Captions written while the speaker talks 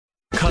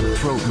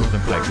Cutthroat,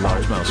 northern pike,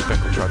 largemouth,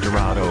 speckled trout,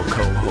 dorado,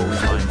 coho,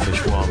 flying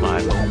fish,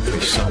 walleye,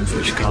 bonefish,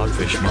 sunfish,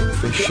 codfish,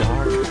 monkfish,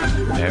 shark,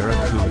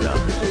 barracuda,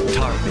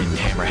 tarpon,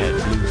 hammerhead,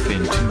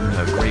 bluefin,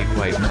 tuna, great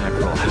white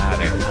mackerel,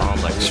 haddock,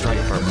 pollock,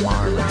 striper,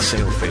 marlin,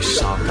 sailfish,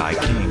 sockeye,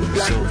 king,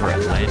 silver,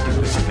 Atlantic,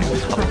 Pacific.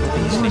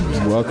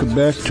 Welcome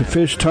back to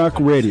Fish Talk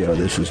Radio.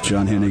 This is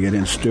John Hennigan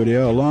in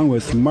studio, along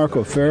with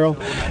Marco Farrell,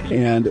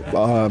 and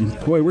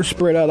we're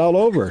spread out all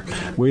over.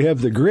 We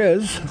have the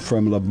Grizz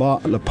from La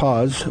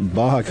Paz,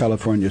 Baja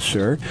California,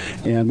 sir,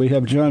 and we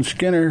have John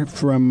Skinner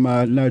from.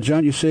 Now,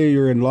 John, you say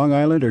you're in Long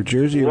Island or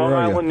Jersey? Long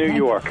Island, New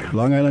York.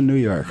 Long Island, New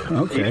York.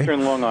 Okay.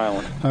 Eastern Long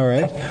Island. All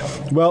right.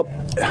 Well,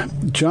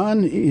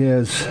 John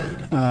has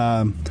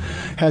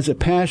a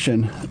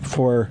passion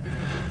for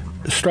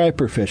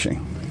striper fishing,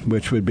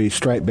 which would be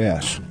striped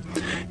bass.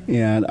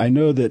 And I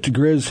know that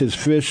Grizz has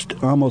fished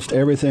almost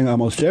everything,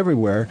 almost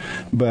everywhere,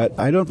 but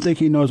I don't think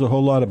he knows a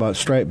whole lot about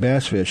striped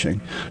bass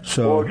fishing.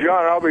 So, well,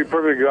 John, I'll be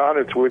perfectly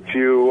honest with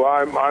you.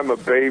 I'm a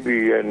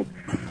baby in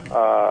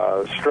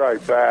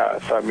striped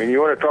bass. I mean, you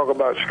want to talk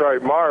about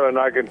striped marlin,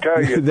 I can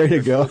tell you. There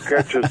you go.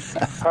 Catches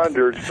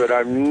hundreds, but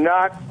I'm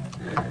not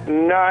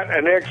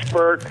an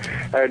expert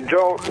and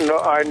don't know.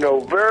 I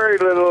know very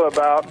little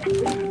about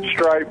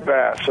striped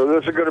bass, so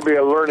this is going to be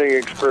a learning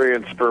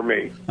experience for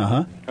me.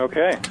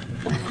 Okay.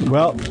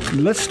 Well,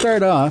 let's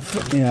start off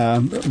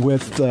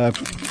with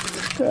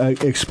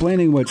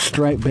explaining what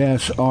striped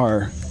bass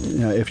are,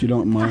 if you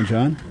don't mind,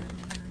 John.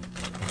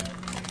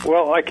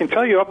 Well, I can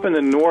tell you up in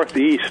the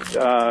Northeast,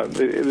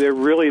 they're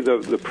really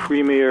the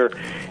premier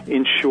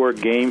inshore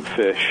game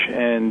fish,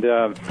 and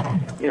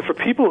for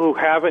people who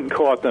haven't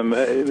caught them,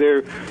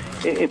 they're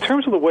in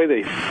terms of the way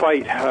they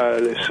fight,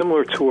 they're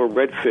similar to a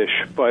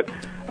redfish, but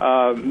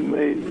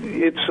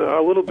it's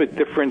a little bit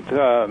different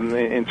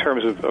in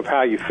terms of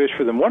how you fish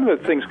for them. One of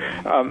the things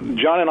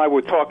John and I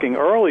were talking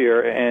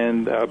earlier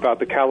and about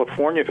the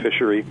California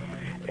fishery.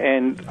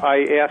 And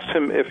I asked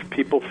him if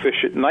people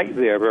fish at night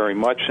there very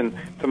much, and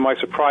to my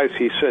surprise,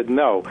 he said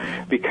no,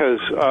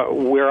 because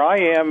where I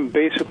am,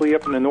 basically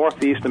up in the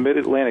Northeast and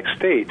Mid-Atlantic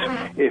states,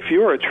 if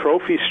you're a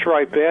trophy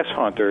striped bass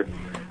hunter,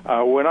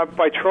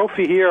 by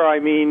trophy here, I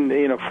mean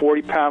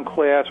 40-pound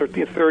class or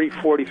 30,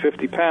 40,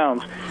 50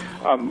 pounds,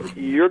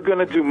 you're going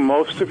to do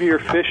most of your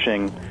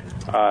fishing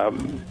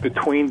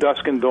between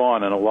dusk and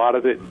dawn, and a lot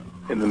of it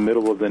in the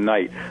middle of the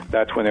night.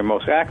 That's when they're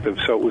most active.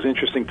 So it was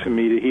interesting to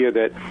me to hear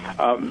that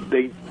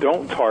they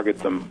don't target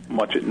them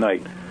much at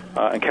night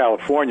in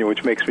California,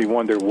 which makes me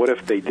wonder, what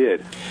if they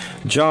did?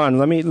 John,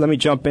 let me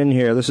jump in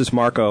here. This is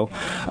Marco.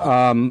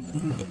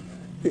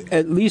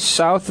 At least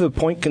south of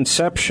Point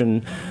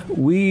Conception,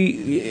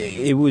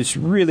 it was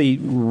really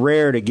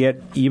rare to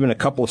get even a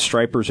couple of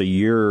stripers a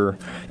year,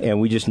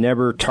 and we just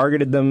never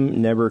targeted them,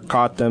 never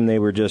caught them. They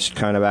were just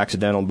kind of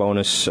accidental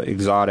bonus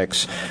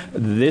exotics.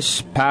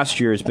 This past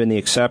year has been the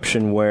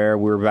exception where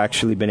we've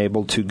actually been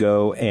able to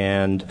go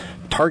and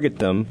target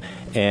them,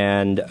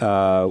 and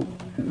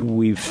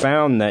we've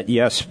found that,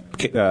 yes,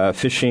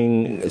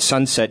 fishing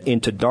sunset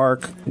into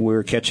dark,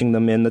 we're catching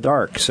them in the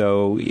dark.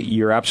 So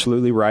you're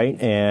absolutely right,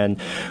 and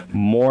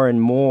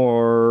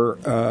more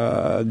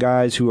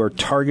guys who are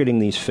targeting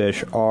these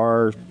fish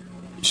are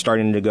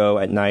starting to go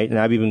at night, and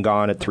I've even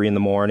gone at 3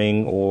 a.m.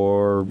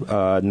 or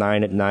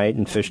 9 at night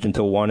and fished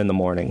until 1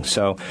 a.m.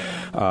 So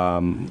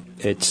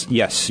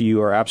yes,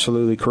 you are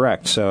absolutely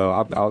correct. So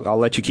I'll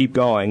let you keep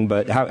going,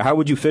 but how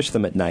would you fish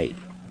them at night?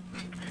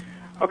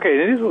 Okay,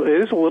 it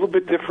is a little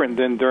bit different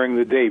than during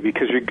the day,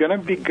 because you're going to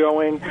be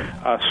going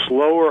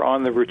slower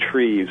on the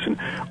retrieves, and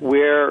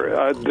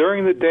where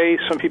during the day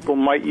some people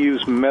might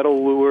use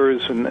metal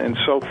lures and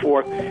so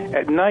forth.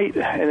 At night,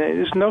 and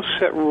there's no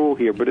set rule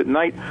here, but at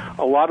night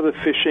a lot of the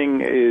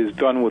fishing is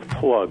done with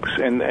plugs,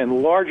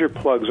 and larger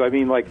plugs. I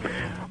mean, like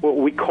what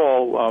we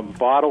call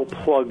bottle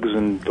plugs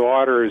and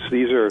darters.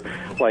 These are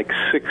like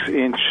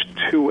 6-inch,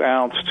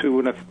 2-ounce,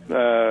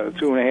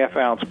 2.5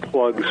 ounce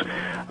plugs,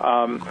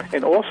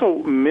 and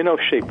also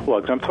minnow-shaped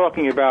plugs. I'm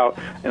talking about,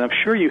 and I'm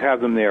sure you have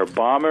them there,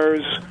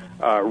 bombers,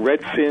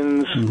 red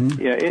fins,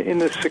 in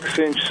the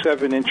 6-inch,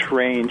 7-inch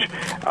range,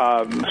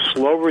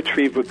 slow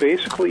retrieve, but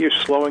basically you're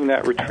slowing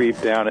that retrieve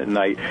down at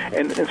night.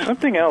 And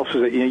something else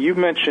is that you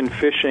mentioned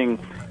fishing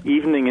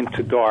evening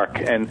into dark,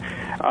 and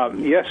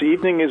yes,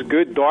 evening is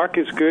good, dark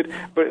is good,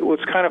 but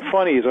what's kind of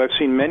funny is I've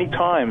seen many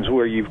times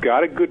where you've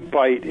got a good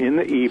bite in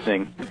the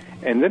evening,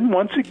 and then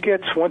once you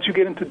get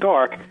into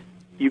dark,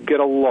 you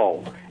get a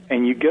lull.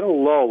 And you get a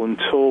lull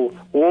until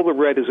all the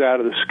red is out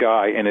of the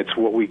sky, and it's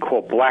what we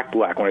call black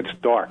when it's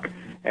dark.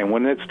 And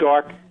when it's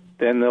dark,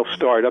 then they'll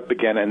start up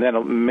again, and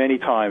then many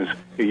times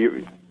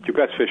your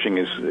best fishing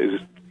is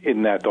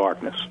in that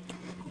darkness.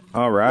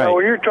 All right. Now,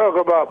 when you're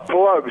talking about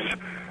plugs,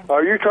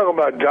 are you talking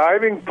about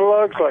diving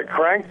plugs like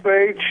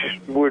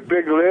crankbaits with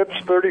big lips,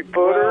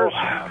 30-footers?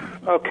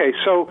 Well, okay,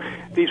 so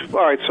these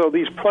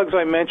plugs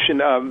I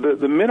mentioned,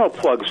 the minnow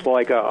plugs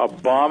like a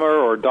bomber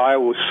or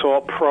Daiwa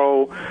Salt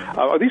Pro,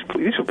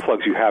 these are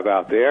plugs you have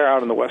out there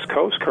out on the West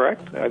Coast,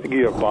 correct? I think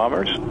you have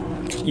bombers.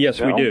 Yes,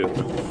 we do.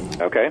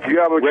 Okay.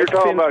 Yeah, but you're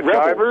talking about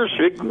divers?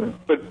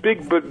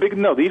 Big.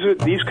 No,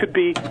 these could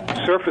be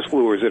surface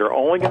lures that are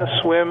only going to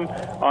swim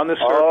on the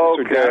surface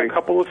or down a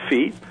couple of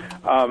feet.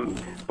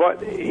 But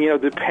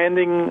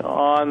depending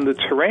on the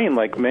terrain,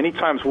 like many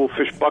times we'll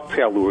fish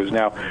bucktail lures.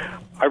 Now,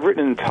 I've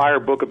written an entire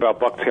book about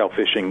bucktail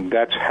fishing.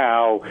 That's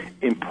how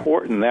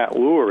important that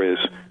lure is,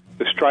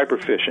 the striper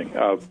fishing.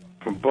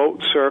 From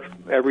boat, surf,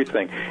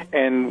 everything.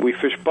 And we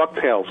fish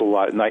bucktails a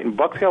lot at night. And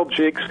bucktail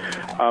jigs,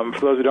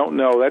 for those who don't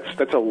know,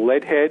 that's a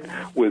lead head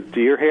with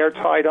deer hair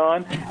tied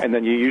on, and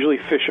then you usually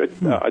fish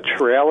a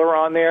trailer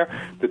on there.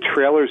 The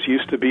trailers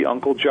used to be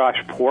Uncle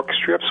Josh pork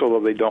strips,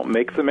 although they don't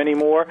make them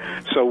anymore.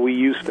 So we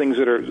use things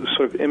that are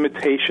sort of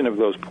imitation of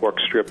those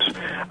pork strips.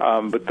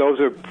 But those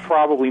are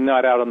probably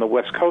not out on the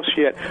West Coast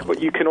yet.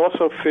 But you can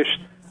also fish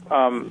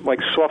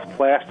like soft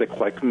plastic,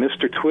 like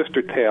Mr.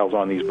 Twister tails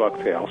on these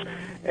bucktails.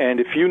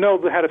 And if you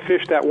know how to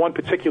fish that one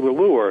particular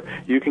lure,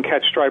 you can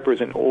catch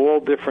stripers in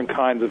all different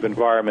kinds of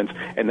environments,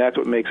 and that's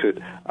what makes it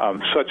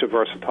such a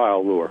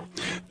versatile lure.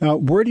 Now,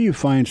 where do you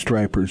find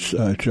stripers,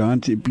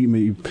 John?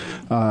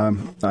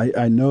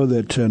 I know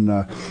that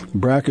in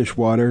brackish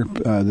water,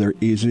 they're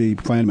easy. You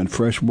can find them in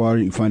fresh water.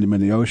 You can find them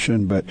in the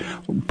ocean. But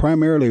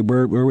primarily,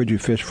 where would you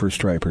fish for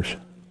stripers?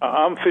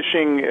 I'm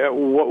fishing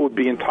what would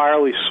be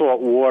entirely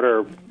salt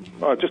water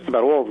just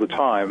about all of the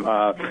time.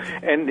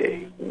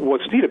 And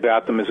what's neat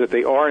about them is that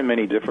they are in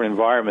many different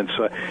environments.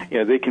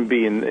 They can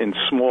be in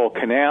small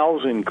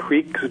canals, in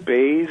creeks,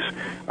 bays,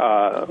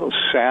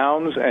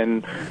 sounds,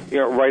 and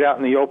right out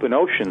in the open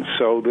ocean.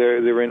 So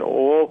they're in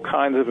all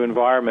kinds of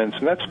environments,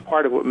 and that's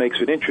part of what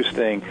makes it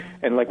interesting.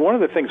 And like one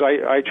of the things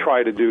I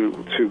try to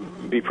do to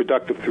be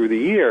productive through the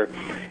year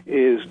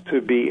is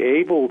to be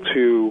able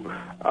to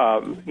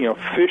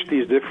fish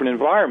these different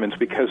environments,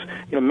 because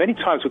many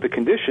times with the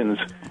conditions,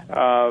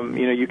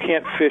 you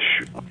can't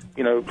fish.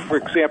 For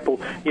example,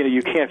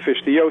 you can't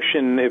fish the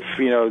ocean if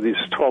these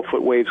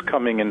 12-foot waves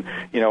coming and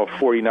a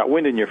 40-knot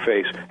wind in your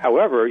face.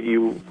 However,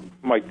 you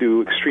might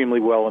do extremely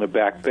well in a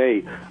back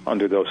bay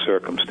under those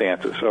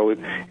circumstances. So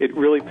it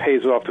really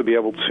pays off to be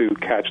able to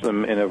catch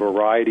them in a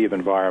variety of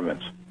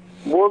environments.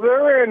 Well,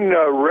 they're in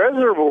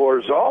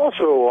reservoirs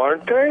also,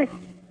 aren't they?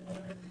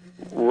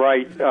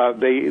 Right.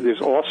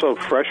 There's also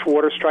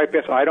freshwater striped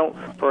bass. I don't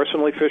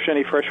personally fish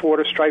any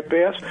freshwater striped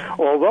bass,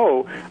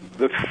 although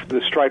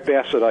the striped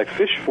bass that I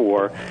fish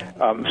for,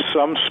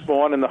 some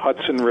spawn in the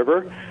Hudson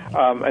River,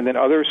 and then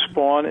others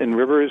spawn in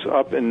rivers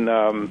up in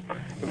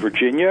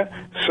Virginia.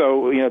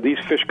 So, these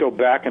fish go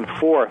back and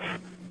forth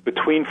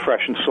between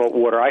fresh and salt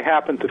water. I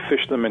happen to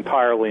fish them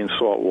entirely in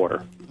salt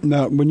water.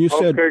 Now, when you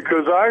said... Okay,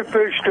 because I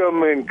fished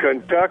them in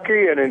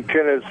Kentucky and in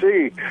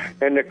Tennessee,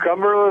 in the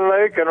Cumberland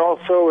Lake and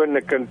also in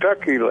the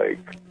Kentucky Lake.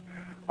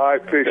 I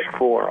fished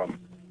for them.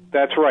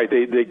 That's right.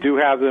 They do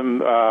have them,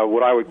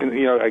 what I would,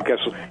 I guess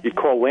you'd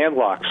call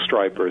landlocked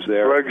stripers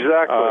there.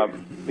 Exactly.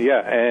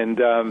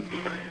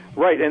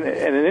 Right, and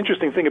an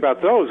interesting thing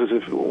about those is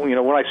when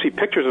I see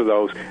pictures of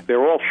those,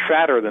 they're all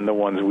fatter than the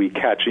ones we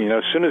catch.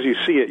 As soon as you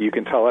see it, you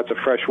can tell that's a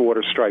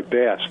freshwater striped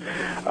bass.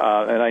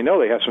 And I know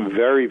they have some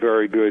very,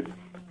 very good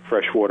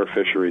freshwater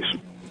fisheries.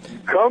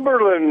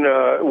 Cumberland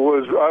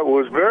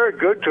was very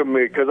good to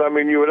me because,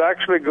 you would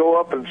actually go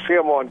up and see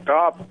them on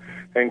top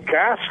and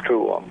cast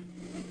to them.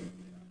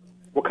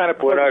 What kind of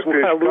lures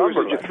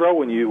did you throw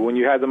when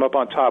you had them up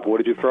on top? What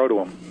did you throw to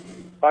them?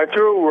 I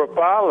threw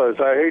rapalas.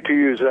 I hate to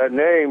use that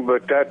name,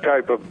 but that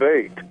type of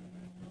bait.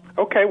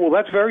 Okay, well,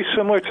 that's very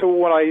similar to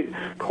what I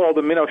call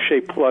the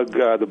minnow-shaped plug,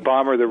 the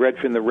bomber, the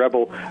redfin, the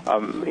rebel,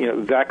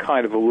 that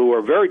kind of a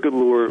lure. Very good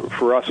lure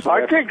for us.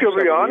 I think, to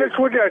be honest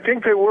with you, I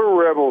think they were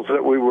rebels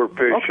that we were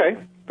fishing. Okay,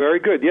 very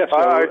good, yes.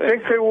 I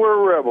think they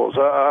were rebels.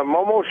 I'm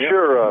almost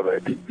sure of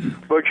it.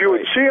 But you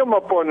would see them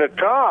up on the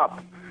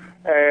top,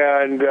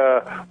 and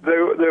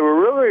they were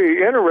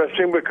really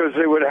interesting because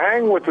they would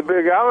hang with the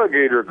big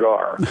alligator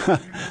gar.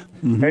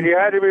 Mm-hmm. And you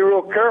had to be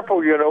real careful,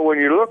 when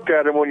you looked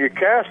at them, when you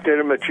casted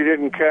them, that you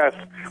didn't cast,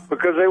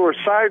 because they were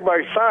side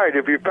by side.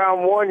 If you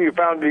found one, you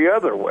found the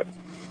other one.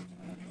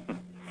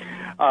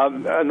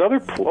 Another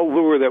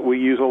lure that we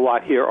use a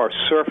lot here are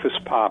surface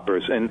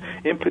poppers, and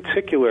in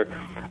particular,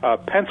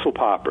 pencil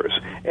poppers.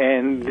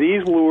 And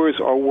these lures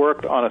are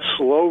worked on a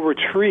slow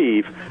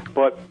retrieve,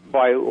 but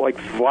by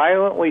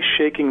violently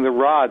shaking the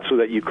rod so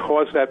that you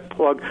cause that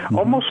plug,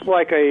 almost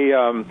like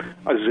a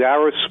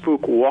Zara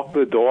spook walk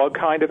the dog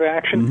kind of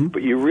action,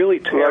 but you really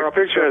tear up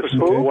the surface of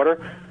the water,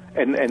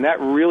 and that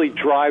really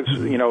drives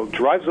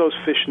those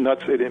fish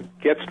nuts. It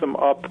gets them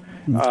up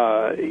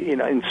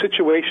in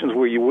situations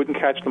where you wouldn't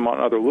catch them on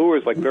other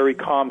lures, like very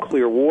calm,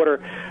 clear water.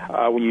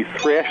 When you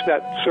thrash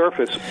that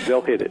surface,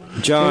 they'll hit it.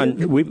 John,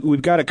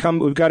 we've got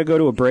to go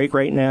to a break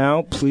right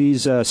now.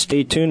 Please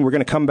stay tuned. We're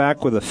going to come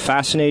back with a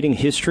fascinating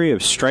history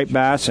of striped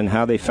bass and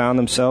how they found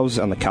themselves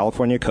on the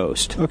California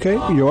coast. Okay,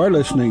 you are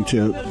listening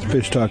to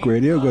Fish Talk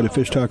Radio. Go to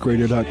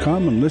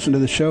fishtalkradio.com and listen to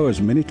the show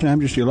as many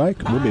times as you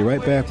like. We'll be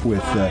right back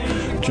with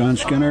John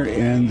Skinner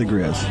and the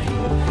Grizz.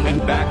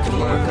 And back to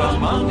work on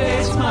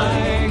Monday's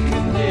my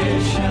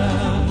condition.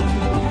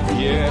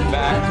 Yeah,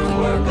 back to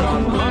work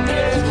on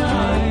Monday's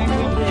my condition.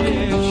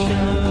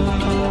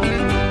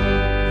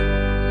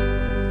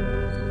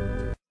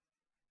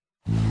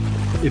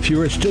 If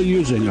you are still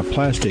using a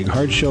plastic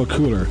hard-shell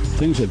cooler,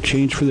 things have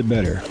changed for the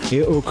better.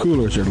 AO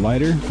coolers are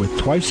lighter with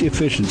twice the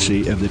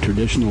efficiency of the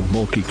traditional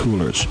bulky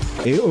coolers.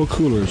 AO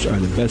coolers are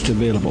the best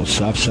available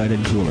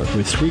soft-sided cooler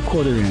with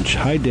 3/4-inch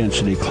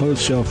high-density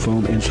closed-cell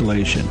foam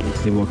insulation.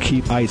 They will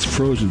keep ice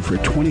frozen for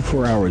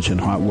 24 hours in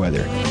hot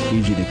weather.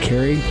 Easy to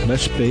carry,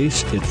 less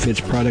space, it fits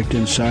product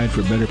inside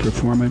for better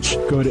performance.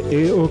 Go to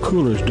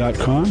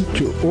aocoolers.com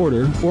to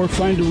order or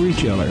find a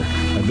retailer.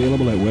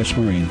 Available at West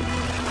Marine.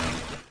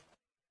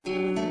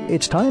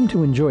 It's time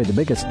to enjoy the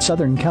biggest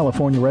Southern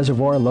California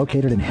reservoir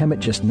located in Hemet,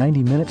 just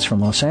 90 minutes from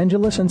Los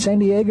Angeles and San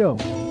Diego.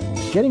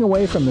 Getting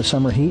away from the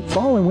summer heat,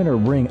 fall and winter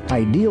bring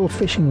ideal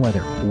fishing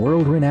weather.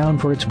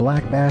 World-renowned for its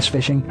black bass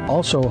fishing,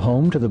 also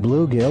home to the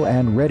bluegill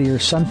and red ear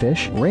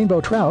sunfish,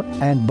 rainbow trout,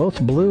 and both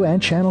blue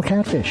and channel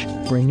catfish.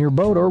 Bring your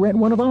boat or rent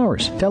one of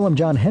ours. Tell them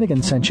John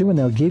Hennigan sent you and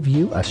they'll give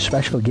you a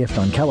special gift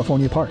on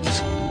California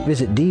parks.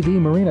 Visit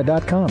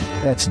dvmarina.com.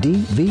 That's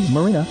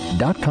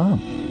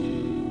dvmarina.com.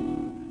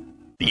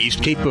 The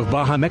East Cape of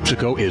Baja,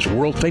 Mexico is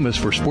world famous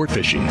for sport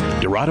fishing.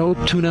 Dorado,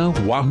 tuna,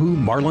 wahoo,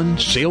 marlin,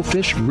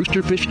 sailfish,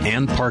 roosterfish,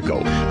 and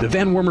pargo. The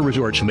Van Wormer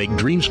Resorts make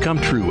dreams come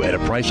true at a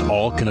price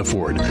all can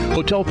afford.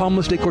 Hotel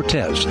Palmas de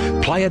Cortez,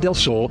 Playa del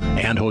Sol,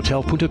 and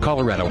Hotel Punta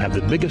Colorado have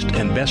the biggest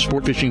and best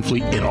sport fishing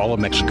fleet in all of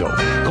Mexico.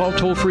 Call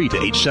toll-free to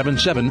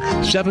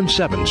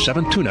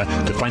 877-777-TUNA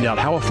to find out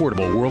how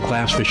affordable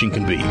world-class fishing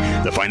can be.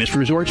 The finest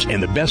resorts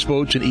and the best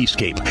boats in East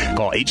Cape.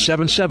 Call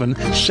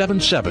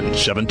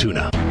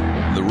 877-777-TUNA.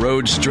 The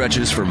road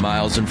stretches for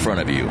miles in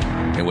front of you,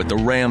 and with the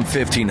Ram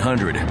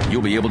 1500,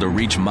 you'll be able to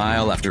reach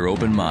mile after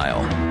open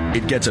mile.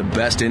 It gets a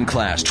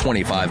best-in-class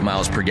 25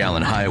 miles per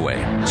gallon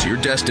highway, so your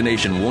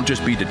destination won't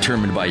just be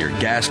determined by your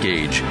gas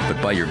gauge, but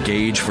by your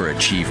gauge for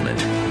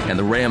achievement. And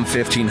the Ram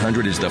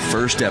 1500 is the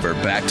first ever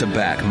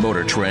back-to-back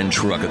Motor Trend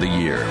Truck of the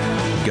Year.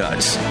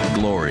 Guts,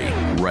 glory,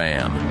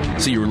 Ram.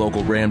 See your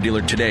local Ram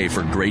dealer today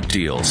for great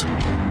deals.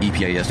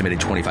 EPA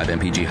estimated 25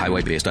 mpg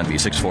highway based on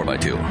V6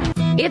 4x2.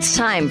 It's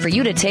time for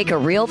you to take a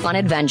real fun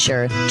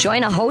adventure.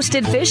 Join a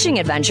hosted fishing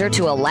adventure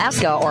to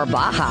Alaska or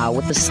Baja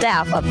with the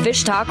staff of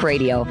Fish Talk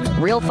Radio.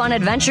 Real Fun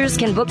Adventures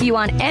can book you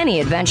on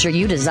any adventure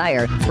you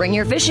desire. Bring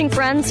your fishing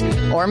friends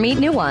or meet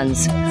new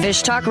ones.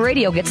 Fish Talk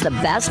Radio gets the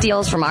best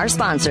deals from our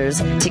sponsors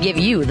to give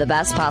you the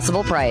best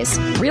possible price.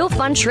 Real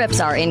Fun trips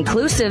are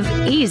inclusive,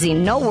 easy,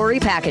 no-worry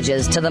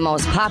packages to the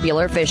most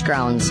popular fish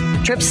grounds.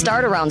 Trips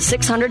start around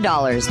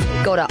 $600.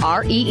 Go to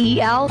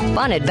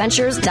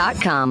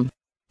REELFunadventures.com.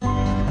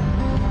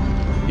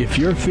 If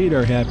your feet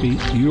are happy,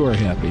 you are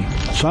happy.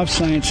 Soft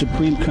Science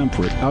Supreme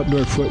Comfort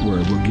outdoor footwear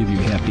will give you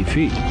happy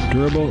feet.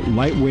 Durable,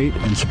 lightweight,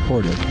 and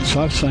supportive,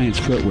 Soft Science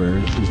footwear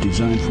is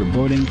designed for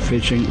boating,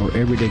 fishing, or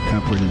everyday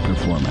comfort and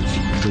performance.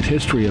 With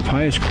history of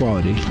highest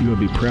quality, you will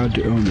be proud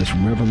to own this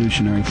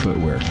revolutionary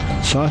footwear.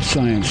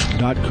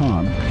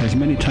 SoftScience.com has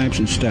many types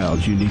and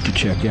styles you need to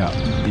check out.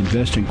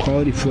 Invest in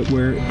quality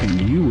footwear,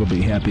 and you will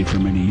be happy for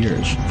many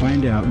years.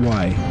 Find out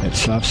why at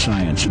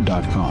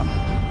SoftScience.com.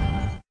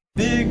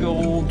 Big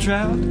old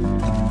trout,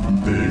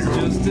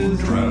 just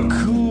as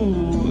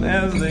cool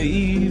as the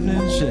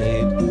evening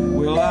shade.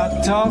 Well,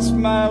 I toss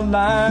my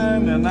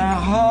line and I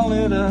haul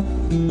it up.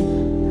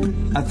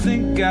 I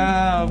think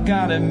I've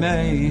got it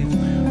made.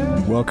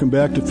 Welcome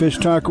back to Fish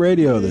Talk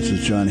Radio. This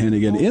is John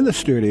Hennigan in the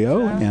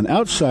studio, and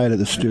outside of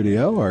the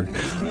studio, our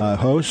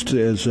host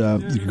is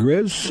the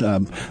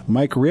Grizz,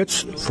 Mike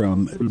Ritz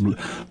from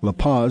La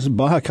Paz,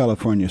 Baja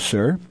California,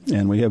 sir.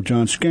 And we have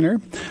John Skinner.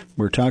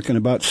 We're talking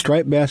about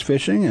striped bass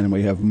fishing, and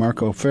we have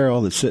Marco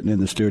Farrell that's sitting in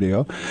the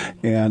studio.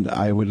 And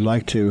I would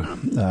like to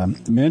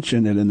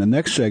mention that in the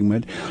next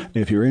segment,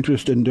 if you're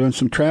interested in doing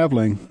some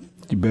traveling,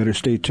 you better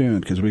stay tuned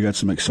because we got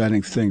some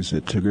exciting things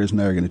that Grizz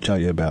and I are going to tell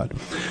you about.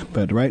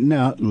 But right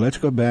now, let's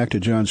go back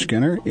to John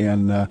Skinner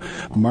and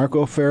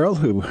Marco Farrell,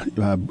 who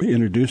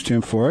introduced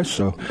him for us.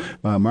 So,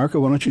 Marco,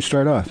 why don't you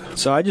start off?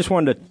 So I just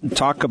wanted to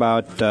talk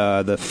about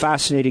the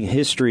fascinating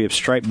history of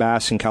striped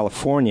bass in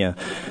California.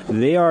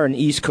 They are an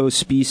East Coast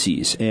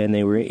species, and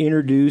they were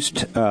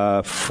introduced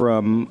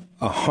from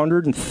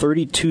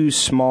 132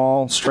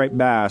 small striped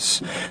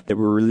bass that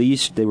were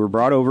released. They were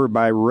brought over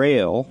by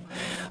rail.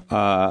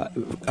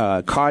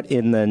 Caught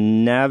in the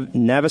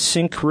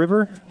Navesink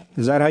River.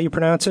 Is that how you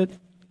pronounce it?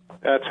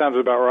 That sounds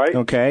about right.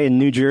 Okay, in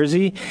New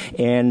Jersey.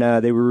 And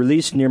they were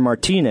released near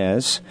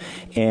Martinez.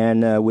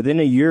 And within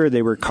a year,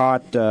 they were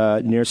caught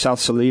near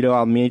Sausalito,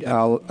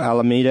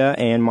 Alameda,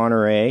 and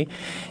Monterey,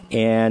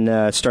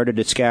 and started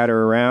to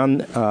scatter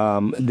around.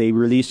 They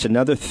released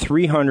another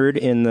 300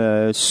 in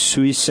the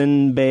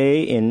Suisun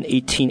Bay in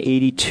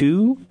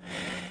 1882.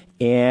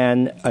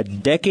 And a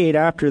decade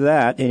after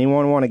that,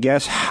 anyone want to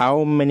guess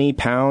how many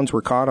pounds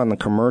were caught on the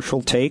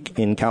commercial take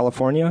in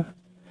California?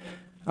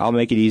 I'll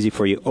make it easy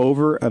for you.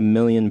 Over 1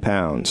 million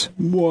pounds.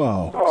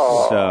 Whoa.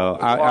 So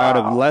out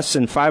of less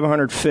than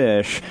 500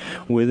 fish,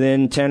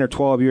 within 10 or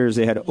 12 years,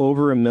 they had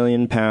over 1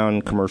 million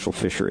pound commercial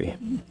fishery.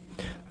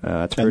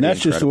 That's and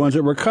that's just the ones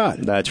that were caught.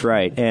 That's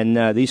right.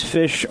 And these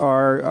fish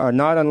are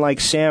not unlike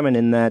salmon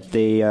in that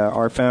they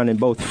are found in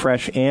both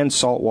fresh and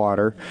salt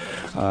water.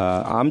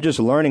 I'm just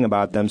learning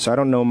about them, so I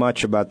don't know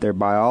much about their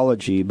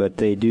biology, but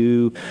they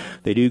do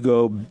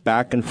go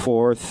back and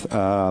forth,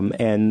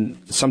 and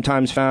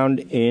sometimes found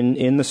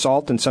in the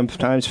salt and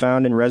sometimes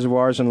found in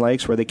reservoirs and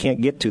lakes where they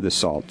can't get to the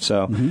salt.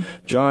 So,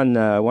 John,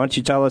 why don't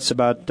you tell us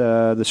about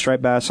the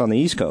striped bass on the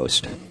East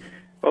Coast?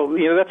 Well,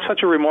 that's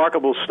such a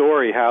remarkable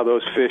story, how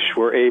those fish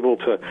were able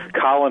to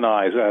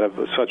colonize out of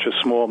such a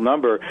small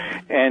number.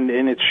 And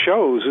it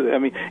shows, I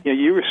mean,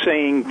 you were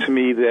saying to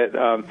me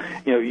that,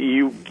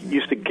 you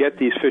used to get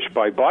these fish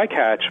by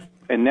bycatch,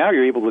 and now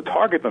you're able to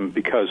target them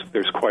because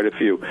there's quite a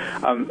few.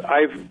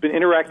 I've been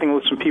interacting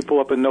with some people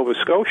up in Nova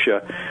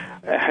Scotia.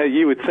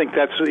 You would think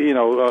that's,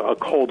 a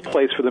cold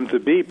place for them to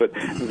be, but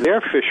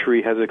their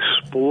fishery has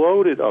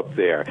exploded up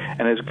there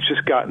and has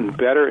just gotten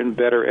better and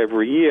better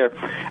every year.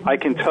 I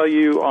can tell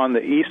you on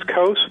the East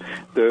Coast,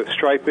 the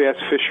striped bass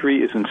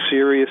fishery is in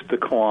serious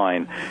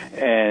decline,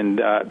 and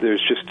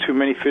there's just too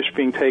many fish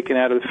being taken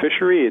out of the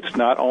fishery. It's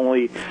not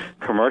only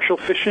commercial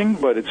fishing,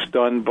 but it's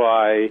done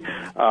by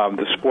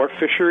the sport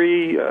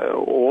fishery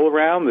all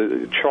around,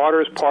 the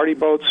charters, party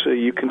boats.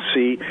 You can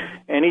see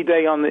any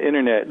day on the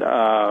internet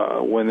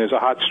when there's a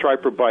hot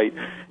striper bite.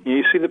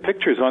 You see the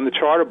pictures on the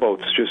charter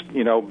boats, just,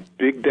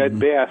 big dead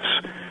bass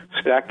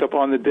stacked up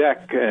on the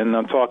deck, and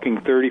I'm talking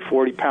 30,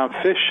 40-pound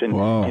fish,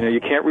 and you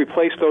can't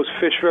replace those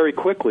fish very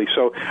quickly.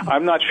 So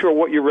I'm not sure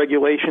what your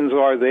regulations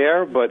are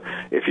there, but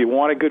if you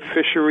want a good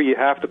fishery, you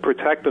have to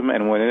protect them,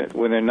 and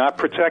when they're not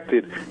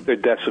protected, they're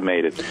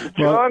decimated.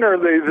 John, are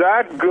they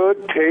that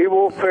good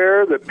table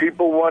fare that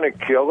people want to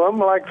kill them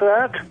like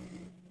that?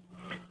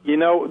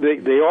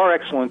 They are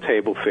excellent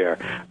table fare,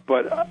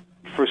 but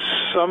for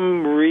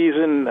some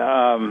reason,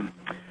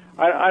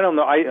 I don't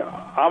know.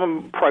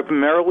 I'm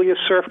primarily a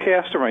surf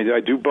caster. I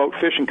do boat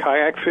fish and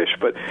kayak fish,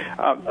 but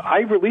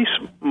I release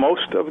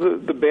most of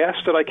the bass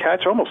that I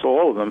catch, almost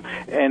all of them,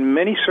 and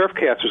many surf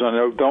casters I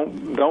know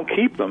don't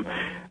keep them.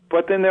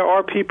 But then there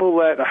are people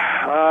that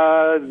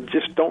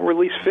just don't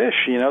release fish.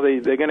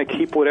 They're going to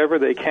keep whatever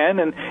they can,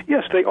 and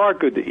yes, they are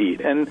good to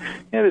eat. And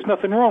there's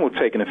nothing wrong with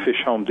taking a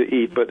fish home to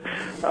eat. But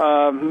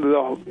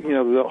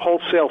the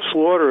wholesale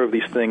slaughter of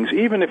these things,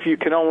 even if you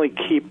can only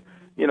keep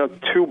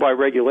 2 by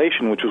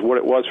regulation, which is what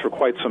it was for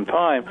quite some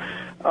time.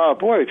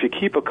 If you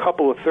keep a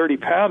couple of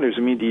 30-pounders,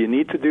 do you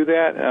need to do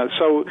that?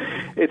 So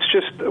it's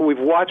just, we've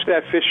watched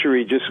that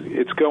fishery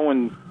it's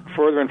going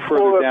further and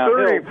further downhill.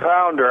 Well, a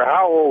 30-pounder,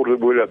 how old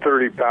would a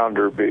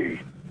 30-pounder be?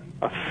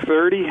 A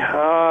 30?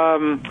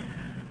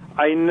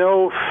 I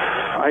know,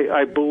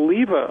 I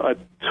believe a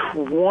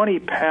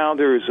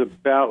 20-pounder is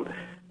about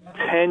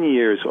 10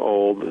 years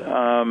old.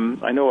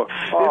 I know a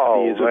 50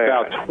 is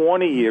about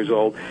 20 years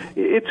old.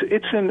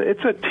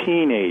 It's a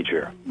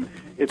teenager.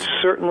 It's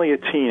certainly a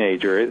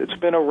teenager. It's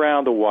been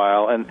around a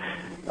while, and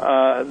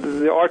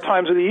there are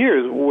times of the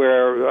year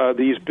where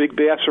these big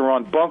bass are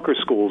on bunker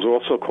schools,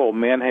 also called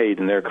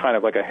menhaden. They're kind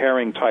of like a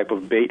herring type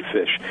of bait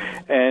fish,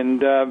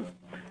 and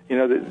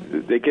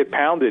they get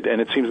pounded, and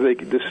it seems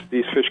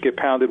these fish get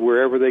pounded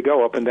wherever they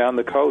go, up and down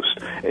the coast,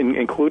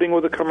 including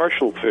with the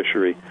commercial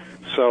fishery.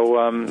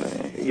 So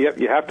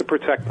you have to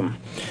protect them.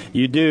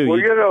 You do. Well,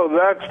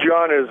 that,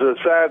 John, is a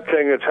sad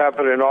thing that's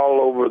happening all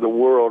over the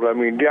world.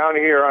 Down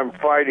here I'm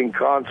fighting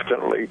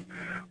constantly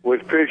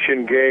with fish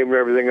and game and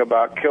everything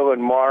about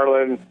killing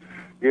marlin,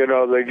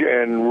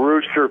 and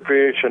rooster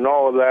fish and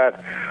all of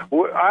that.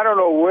 I don't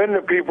know when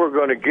the people are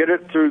going to get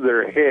it through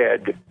their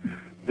head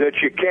that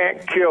you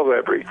can't kill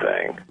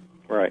everything.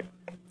 Right.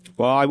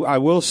 Well, I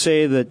will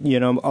say that,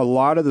 a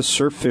lot of the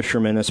surf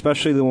fishermen,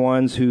 especially the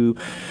ones who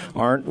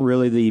aren't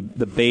really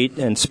the bait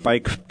and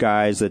spike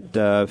guys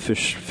that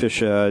fish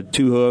 2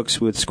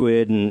 hooks with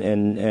squid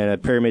and a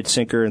pyramid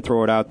sinker and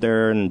throw it out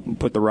there and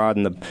put the rod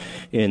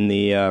in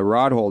the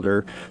rod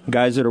holder,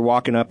 guys that are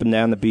walking up and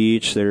down the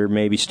beach, that are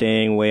maybe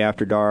staying way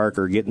after dark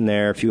or getting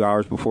there a few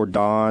hours before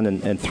dawn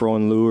and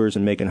throwing lures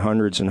and making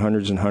hundreds and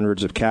hundreds and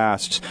hundreds of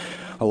casts.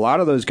 A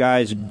lot of those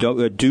guys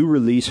do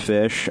release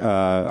fish.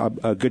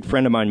 A good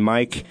friend of mine,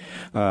 Mike,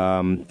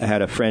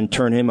 had a friend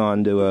turn him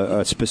on to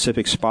a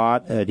specific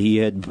spot that he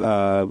had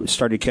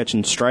started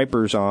catching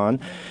stripers on,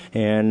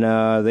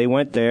 and they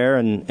went there,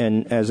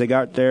 and as they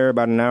got there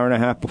about an hour and a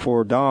half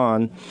before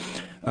dawn,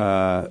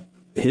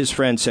 his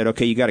friend said,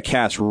 okay, you got to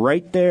cast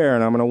right there,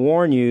 and I'm going to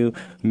warn you,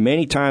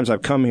 many times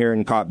I've come here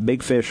and caught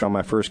big fish on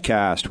my first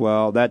cast.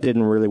 Well, that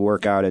didn't really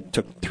work out. It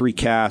took 3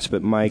 casts,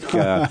 but Mike,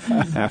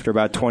 after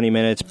about 20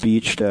 minutes,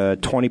 beached a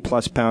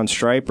 20-plus pound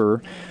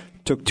striper,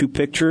 took 2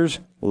 pictures,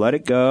 let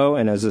it go,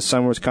 and as the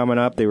sun was coming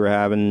up, they were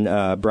having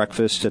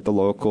breakfast at the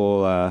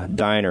local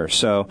diner.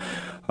 So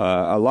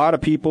a lot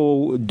of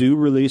people do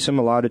release them.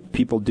 A lot of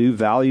people do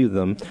value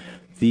them.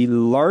 The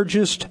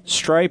largest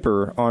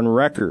striper on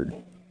record,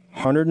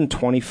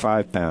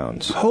 125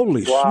 pounds.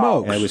 Holy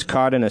smokes. And it was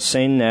caught in a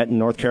seine net in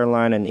North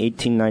Carolina in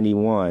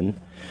 1891.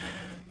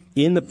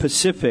 In the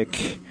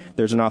Pacific,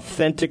 there's an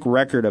authentic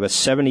record of a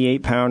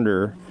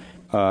 78-pounder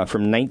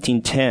from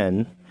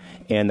 1910,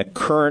 And the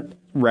current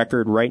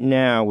record right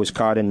now was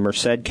caught in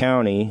Merced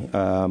County,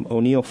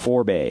 O'Neill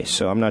Forebay.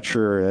 So I'm not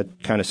sure.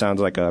 That kind of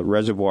sounds like a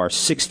reservoir.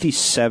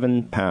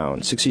 67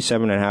 pounds,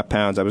 67 and a half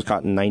pounds. I was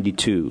caught in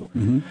 92.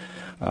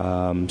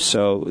 Mm-hmm.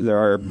 So there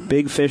are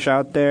big fish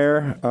out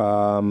there.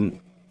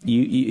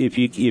 If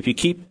you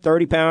keep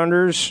 30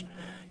 pounders,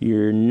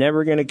 you're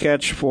never going to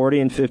catch 40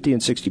 and 50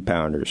 and 60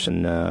 pounders.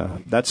 And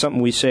that's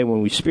something we say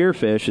when we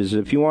spearfish is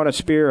if you want to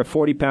spear a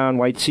 40-pound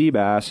white sea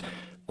bass,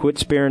 quit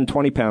spearing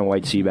 20-pound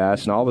white sea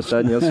bass, and all of a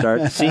sudden you'll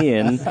start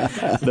seeing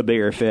the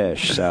bigger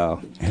fish.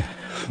 So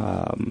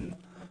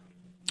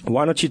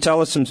why don't you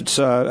tell us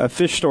a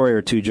fish story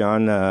or two,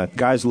 John?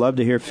 Guys love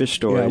to hear fish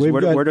stories.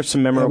 Yeah, what are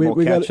some memorable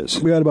catches?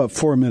 We got about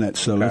 4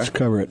 minutes, so let's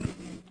cover it.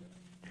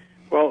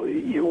 Well,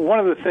 one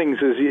of the things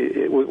is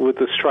with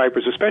the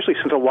stripers, especially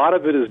since a lot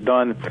of it is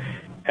done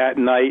at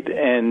night,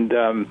 and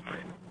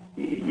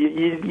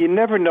you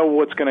never know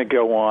what's going to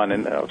go on,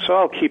 and so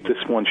I'll keep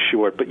this one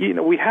short. But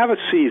we have a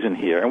season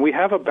here, and we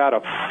have about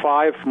a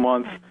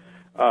 5-month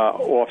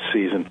off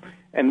season.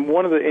 And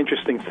one of the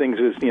interesting things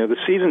is, the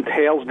season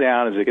tails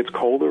down as it gets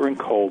colder and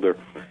colder,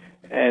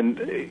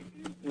 and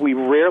we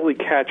rarely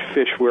catch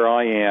fish where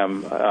I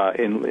am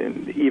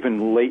in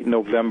even late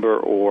November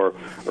or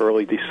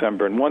early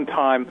December. And one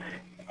time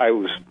I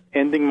was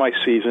ending my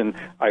season.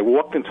 I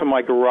walked into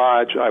my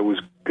garage. I was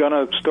going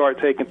to start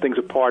taking things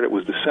apart. It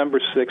was December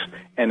 6th,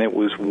 and it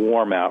was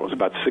warm out. It was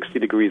about 60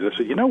 degrees. I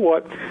said, you know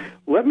what?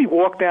 Let me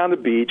walk down the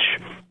beach,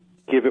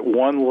 give it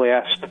one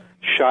last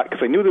shot,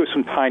 because I knew there was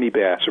some tiny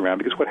bass around,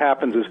 because what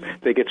happens is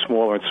they get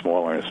smaller and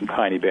smaller, and there's some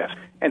tiny bass.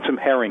 And some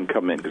herring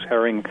come in, because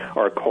herring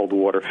are a cold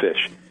water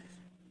fish.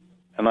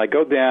 And I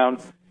go down,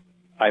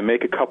 I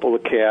make a couple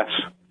of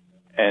casts,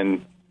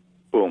 and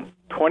boom,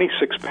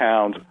 26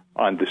 pounds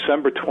on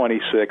December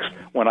 26th,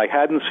 when I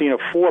hadn't seen a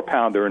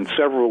 4-pounder in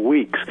several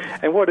weeks.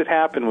 And what had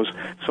happened was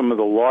some of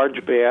the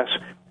large bass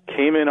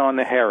came in on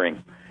the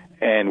herring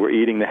and were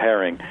eating the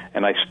herring.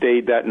 And I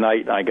stayed that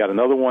night, and I got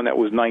another one that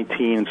was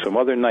 19 and some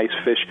other nice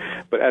fish,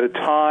 but at a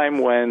time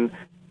when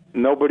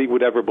nobody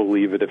would ever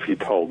believe it if you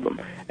told them.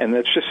 And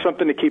that's just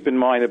something to keep in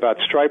mind about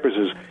stripers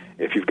is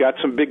if you've got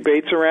some big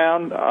baits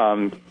around,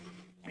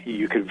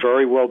 you could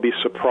very well be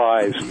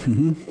surprised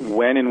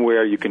when and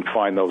where you can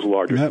find those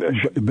larger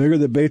fish. The bigger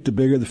the bait, the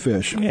bigger the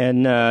fish.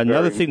 And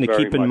another thing to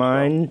keep in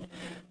mind,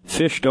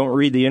 fish don't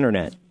read the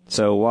Internet.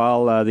 So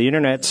while the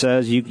Internet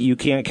says you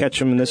can't catch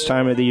them in this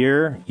time of the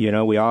year,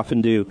 we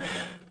often do.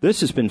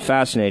 This has been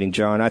fascinating,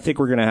 John. I think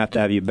we're going to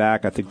have you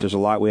back. I think there's a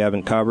lot we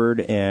haven't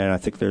covered, and I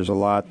think there's a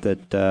lot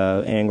that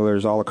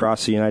anglers all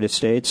across the United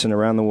States and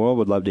around the world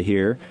would love to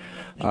hear.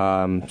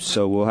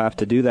 So we'll have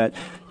to do that.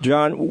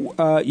 John,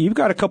 you've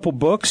got a couple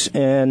books,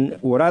 and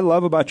what I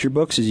love about your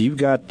books is you've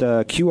got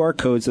QR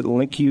codes that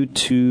link you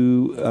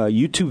to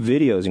YouTube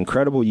videos,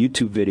 incredible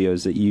YouTube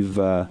videos that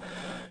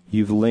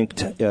you've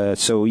linked,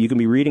 so you can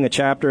be reading a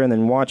chapter and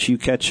then watch you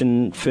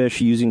catching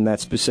fish using that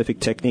specific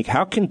technique.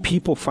 How can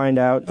people find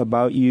out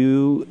about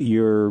you,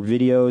 your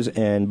videos,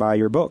 and buy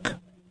your book?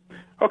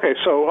 Okay,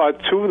 so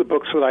two of the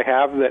books that I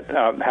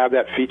have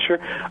that feature,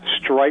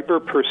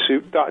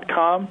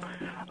 striperpursuit.com.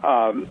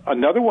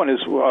 Another one is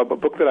a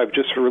book that I've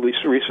just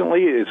released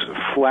recently is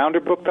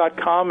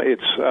flounderbook.com.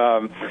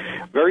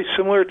 It's very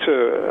similar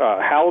to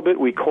halibut.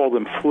 We call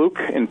them fluke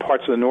in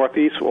parts of the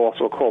Northeast,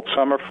 also called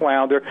summer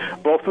flounder.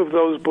 Both of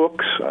those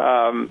books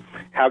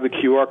have the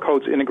QR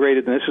codes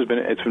integrated, and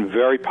it's been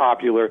very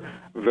popular,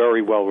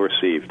 very well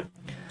received.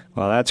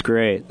 Well, that's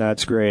great.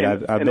 That's great.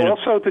 And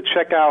also to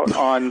check out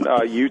on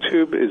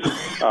YouTube is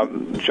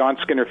John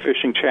Skinner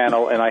Fishing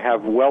Channel, and I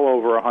have well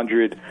over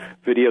 100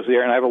 videos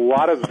there, and I have a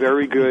lot of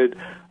very good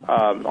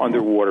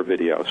underwater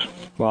videos.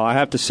 Well, I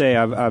have to say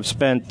I've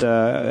spent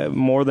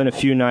more than a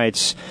few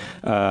nights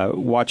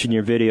watching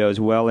your videos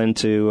well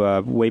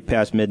into way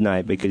past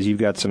midnight because you've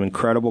got some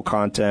incredible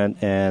content,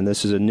 and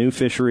this is a new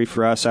fishery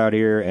for us out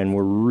here, and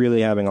we're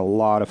really having a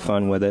lot of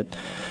fun with it.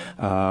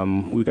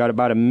 We've got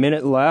about a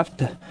minute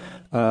left.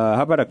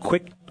 How about a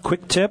quick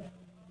tip?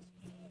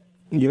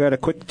 You got a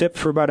quick tip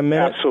for about a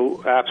minute?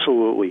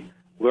 Absolutely.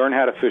 Learn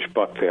how to fish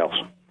bucktails.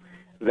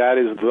 That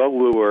is the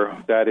lure.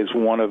 That is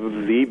one of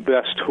the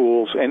best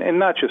tools, and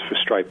not just for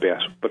striped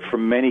bass, but for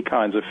many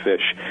kinds of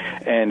fish.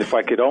 And if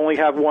I could only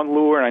have one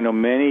lure, and I know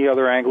many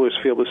other anglers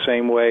feel the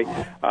same way,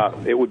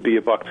 it would be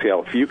a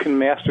bucktail. If you can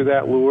master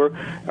that lure,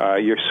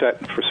 you're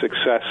set for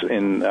success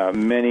in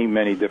many,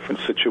 many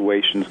different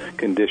situations,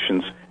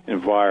 conditions,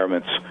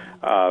 environments.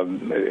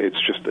 It's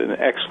just an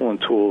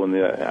excellent tool in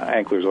the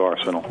angler's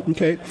arsenal.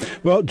 Okay.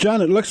 Well, John,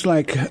 it looks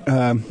like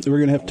we're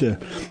going to have to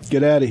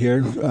get out of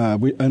here.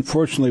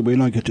 Unfortunately, we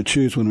don't get to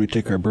choose when we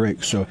take our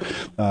break, so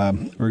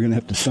we're going to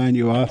have to sign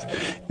you off.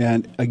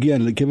 And,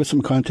 again, give us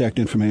some contact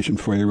information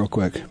for you real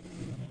quick.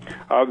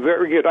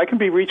 Very good. I can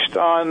be reached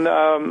on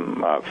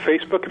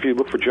Facebook if you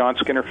look for John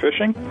Skinner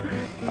Fishing.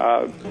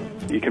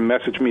 You can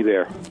message me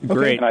there.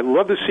 Great. And I'd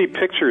love to see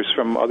pictures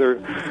from other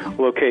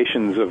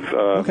locations of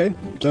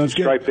Sounds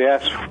good. striped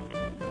bass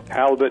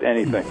halibut,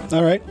 anything.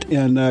 All right.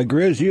 And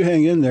Grizz, you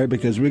hang in there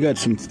because we got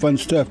some fun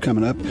stuff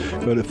coming up.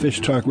 Go to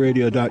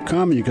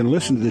fishtalkradio.com and you can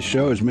listen to this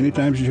show as many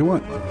times as you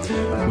want.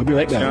 We'll be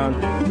right back.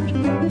 John.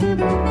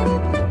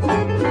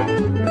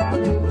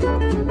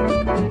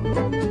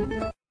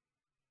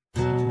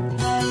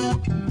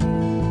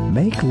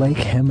 Make Lake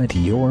Hemet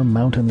your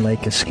mountain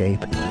lake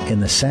escape in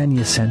the San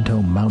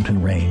Jacinto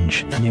mountain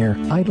range near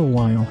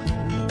Idlewild.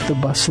 The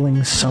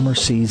bustling summer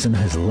season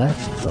has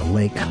left the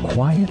lake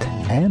quiet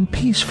and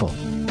peaceful,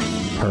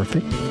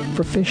 perfect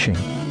for fishing,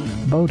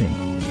 boating,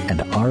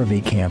 and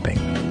RV camping.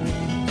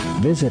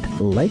 Visit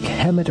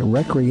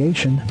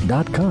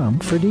LakeHemetRecreation.com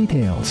for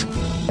details.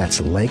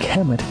 That's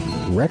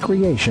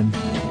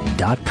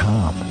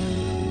LakeHemetRecreation.com.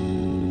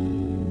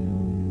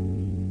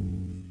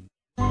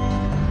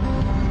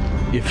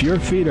 If your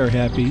feet are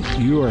happy,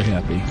 you are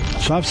happy.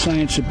 Soft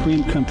Science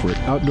Supreme Comfort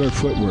outdoor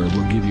footwear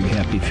will give you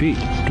happy feet.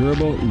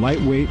 Durable,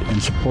 lightweight, and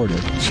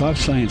supportive,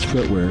 Soft Science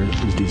footwear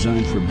is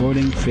designed for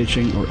boating,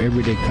 fishing, or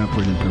everyday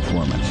comfort and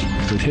performance.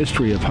 With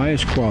history of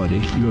highest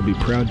quality, you will be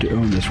proud to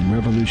own this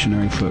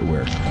revolutionary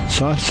footwear.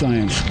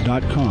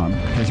 SoftScience.com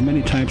has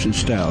many types and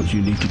styles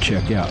you need to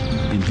check out.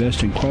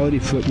 Invest in quality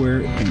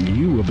footwear, and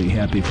you will be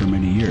happy for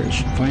many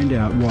years. Find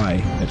out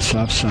why at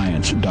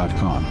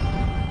SoftScience.com.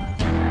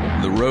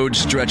 The road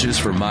stretches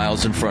for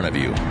miles in front of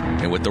you,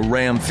 and with the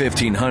Ram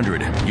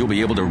 1500, you'll be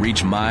able to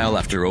reach mile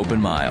after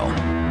open mile.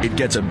 It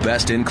gets a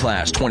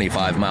best-in-class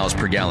 25 miles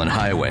per gallon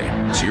highway,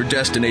 so your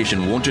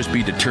destination won't just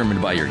be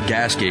determined by your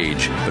gas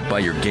gauge, but by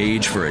your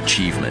gauge for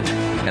achievement.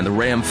 And the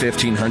Ram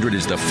 1500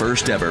 is the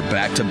first ever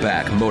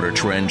back-to-back Motor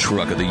Trend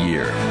Truck of the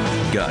Year.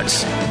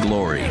 Guts,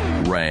 glory,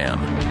 Ram.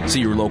 See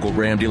your local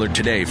Ram dealer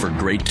today for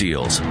great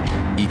deals.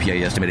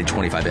 EPA estimated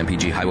 25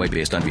 mpg highway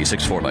based on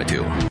V6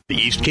 4x2. The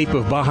East Cape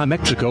of Baja,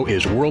 Mexico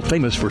is world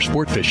famous for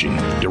sport fishing.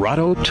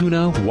 Dorado,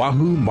 tuna,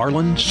 wahoo,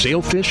 marlin,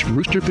 sailfish,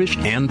 roosterfish,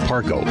 and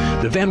pargo.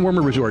 The Van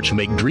Wormer Resorts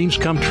make dreams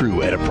come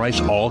true at a price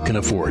all can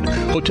afford.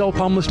 Hotel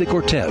Palmas de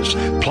Cortez,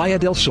 Playa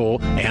del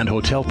Sol, and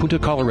Hotel Punta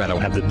Colorado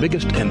have the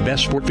biggest and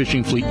best sport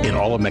fishing fleet in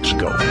all of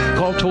Mexico.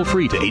 Call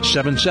toll-free to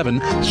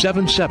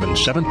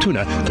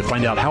 877-777-TUNA to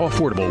find out how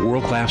affordable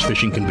world-class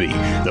fishing can be.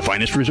 The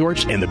finest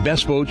resorts and the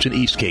best boats in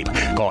East Cape.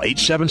 Call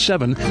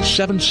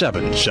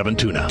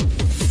 877-777-TUNA.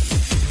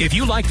 If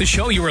you like the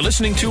show you are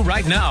listening to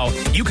right now,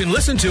 you can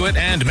listen to it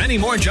and many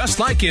more just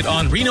like it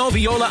on Reno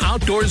Viola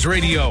Outdoors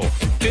Radio.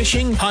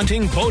 Fishing,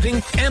 hunting,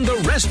 boating, and the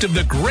rest of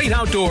the great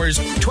outdoors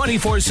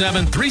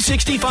 24/7,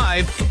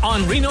 365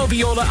 on Reno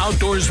Viola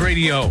Outdoors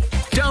Radio.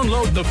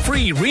 Download the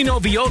free Reno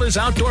Viola's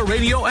Outdoor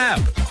Radio app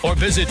or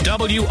visit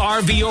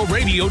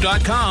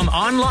WRVOradio.com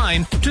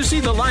online to see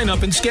the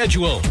lineup and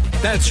schedule.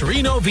 That's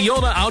Reno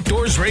Viola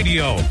Outdoors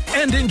Radio.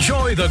 And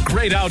enjoy the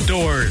great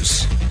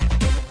outdoors.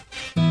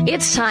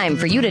 It's time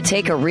for you to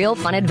take a real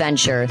fun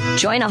adventure.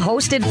 Join a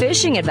hosted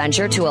fishing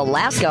adventure to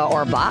Alaska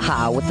or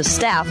Baja with the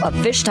staff of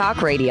Fish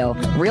Talk Radio.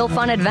 Real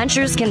Fun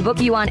Adventures can book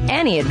you on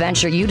any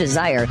adventure you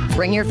desire.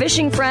 Bring your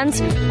fishing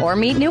friends or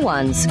meet new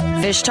ones.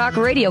 Fish Talk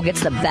Radio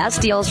gets the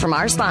best deals from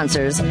our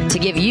sponsors to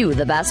give you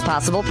the best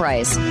possible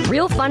price.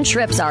 Real Fun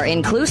trips are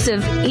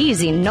inclusive,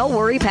 easy,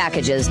 no-worry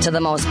packages to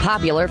the most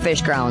popular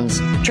fish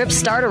grounds. Trips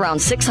start around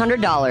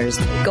 $600.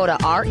 Go to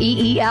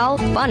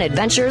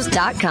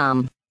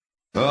REELFunadventures.com.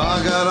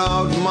 I got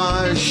out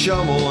my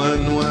shovel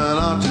and went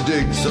out to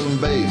dig some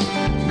bait.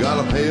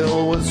 Got a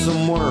pail with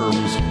some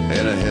worms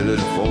and I headed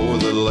for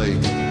the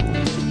lake.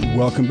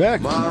 Welcome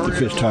back to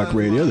Fish Talk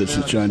Radio. This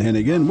is John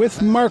Hennigan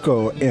with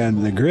Marco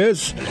and the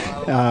Grizz.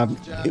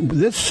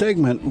 This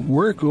segment,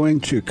 we're going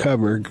to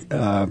cover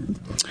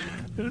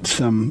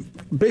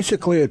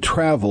basically a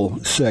travel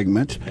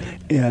segment,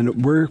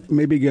 and we're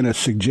maybe going to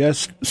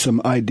suggest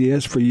some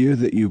ideas for you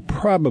that you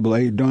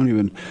probably don't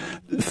even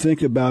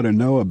think about or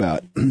know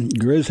about.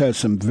 Grizz has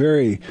some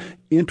very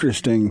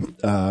interesting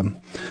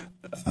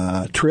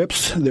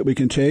trips that we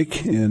can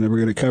take, and we're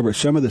going to cover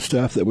some of the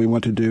stuff that we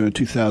want to do in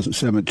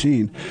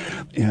 2017,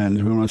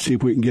 and we want to see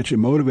if we can get you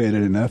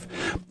motivated enough.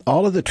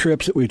 All of the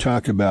trips that we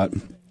talk about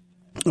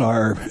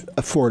are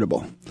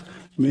affordable.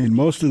 I mean,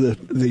 most of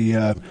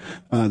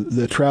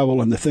the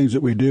travel and the things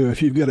that we do,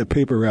 if you've got a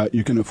paper route,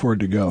 you can afford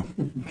to go.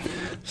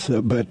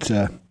 So, but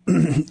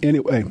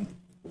anyway,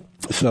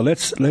 so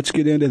let's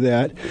get into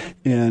that,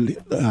 and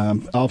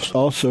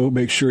also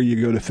make sure you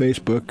go to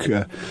Facebook.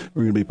 We're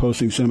going to be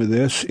posting some of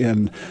this,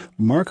 and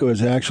Marco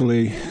is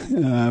actually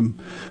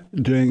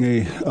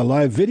doing a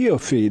live video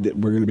feed that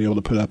we're going to be able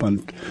to put up on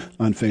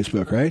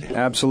Facebook, right?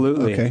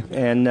 Absolutely. Okay.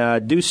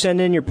 And do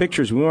send in your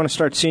pictures. We want to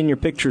start seeing your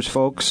pictures,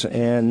 folks,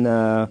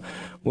 and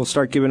we'll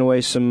start giving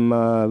away some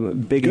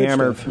big Good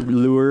hammer stuff.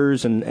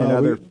 lures and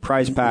other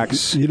prize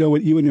packs. You know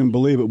what? You wouldn't even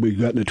believe it. We've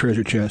got in a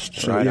treasure chest.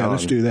 So, Right on.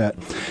 Let's do that.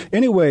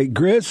 Anyway,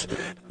 Grizz,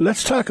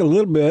 let's talk a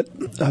little bit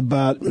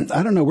about,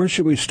 I don't know, where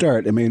should we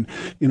start? I mean,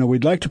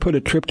 we'd like to put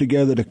a trip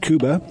together to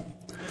Cuba.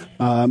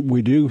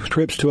 We do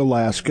trips to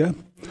Alaska.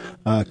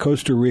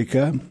 Costa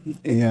Rica,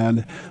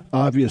 and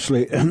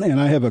obviously, and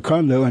I have a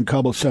condo in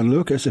Cabo San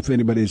Lucas. If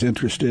anybody's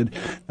interested,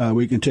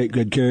 we can take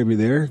good care of you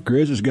there.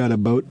 Grizz has got a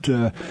boat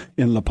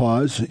in La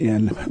Paz,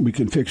 and we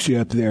can fix you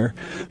up there.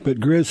 But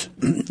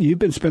Grizz, you've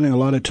been spending a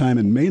lot of time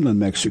in mainland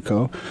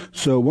Mexico,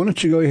 so why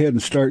don't you go ahead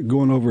and start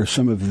going over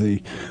some of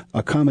the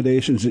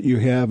accommodations that you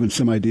have and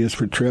some ideas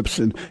for trips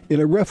and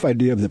a rough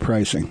idea of the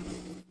pricing.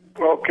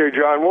 Okay,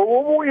 John.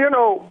 Well, you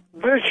know,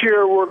 this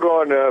year we're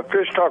going to,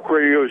 Fish Talk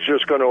Radio is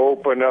just going to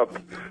open up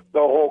the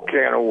whole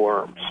can of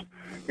worms.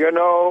 You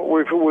know,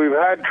 we've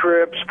had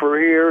trips for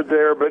here,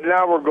 there, but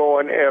now we're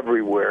going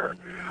everywhere.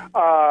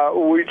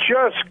 We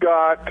just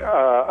got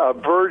a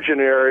virgin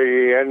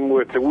area in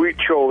with the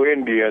Huichol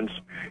Indians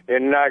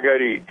in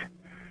Nayarit.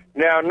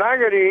 Now,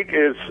 Nayarit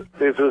is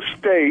a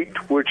state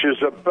which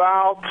is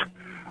about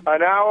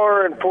an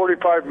hour and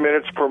 45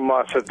 minutes from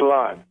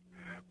Mazatlan.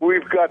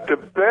 We've got the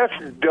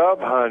best dove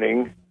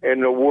hunting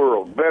in the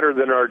world, better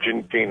than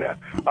Argentina.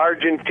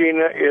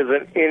 Argentina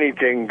isn't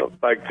anything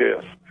like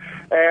this.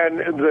 And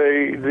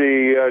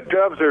the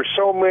doves are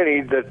so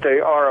many that they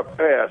are a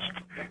pest,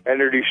 and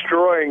they're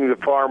destroying the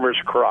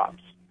farmers'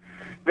 crops.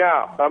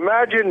 Now,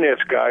 imagine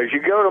this, guys. You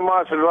go to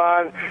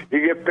Mazatlan, you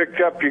get picked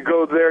up, you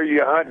go there,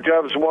 you hunt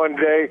doves one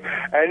day,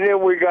 and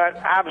then we got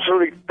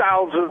absolutely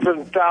thousands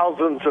and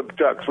thousands of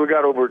ducks. We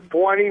got over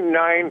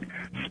 29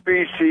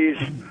 species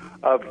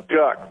of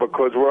duck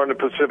because we're on the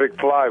Pacific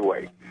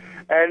Flyway.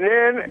 And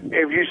then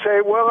if you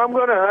say, well, I'm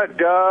going to hunt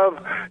dove,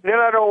 then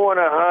I don't want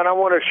to hunt, I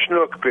want to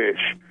snook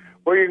fish.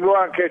 Well, you can go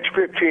out and catch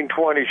 15,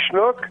 20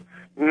 snook.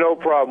 No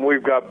problem.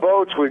 We've got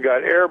boats, we've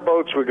got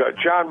airboats, we've got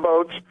John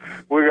boats,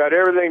 we've got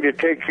everything to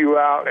take you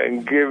out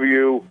and give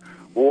you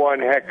one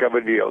heck of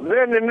a deal.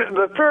 Then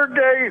the third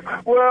day,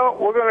 well,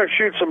 we're going to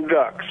shoot some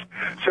ducks.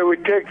 So we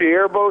take the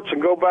airboats and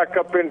go back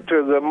up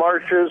into the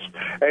marshes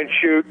and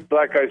shoot,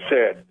 like I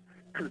said,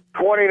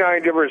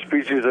 29 different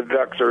species of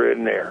ducks are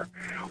in there.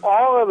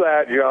 All of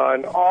that,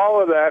 John,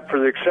 all of that, for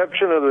the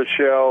exception of the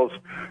shells,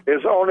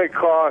 is only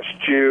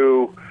cost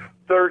you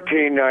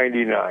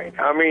 $13.99.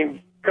 I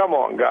mean, come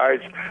on,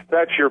 guys.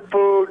 That's your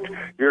food,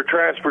 your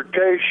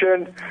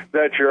transportation,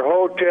 that's your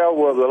hotel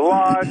with a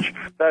lodge,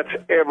 that's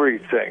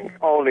everything.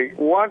 Only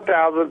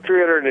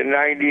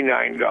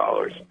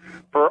 $1,399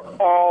 for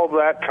all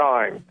that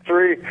time.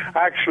 6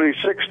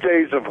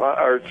 days of,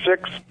 or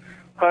 6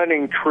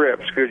 hunting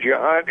trips, because you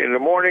hunt in the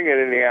morning and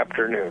in the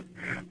afternoon.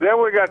 Then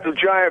we got the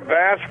giant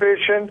bass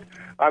fishing.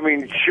 I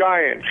mean,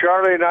 giant.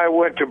 Charlie and I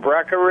went to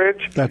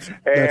Breckenridge. That's the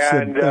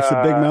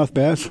bigmouth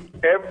bass?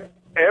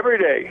 Every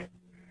day.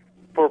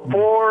 For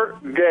 4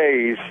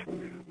 days,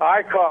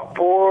 I caught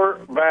 4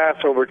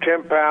 bass over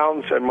 10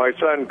 pounds, and my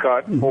son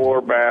caught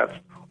 4 bass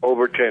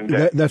over 10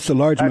 days. That's the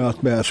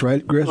largemouth bass,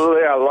 right, Chris?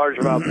 Yeah,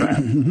 largemouth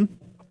bass.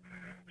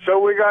 So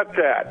we got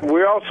that.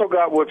 We also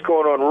got what's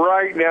going on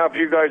right now. If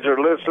you guys are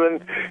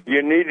listening,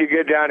 you need to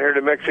get down here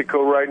to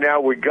Mexico right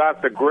now. We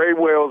got the gray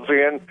whales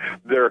in.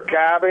 They're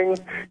calving.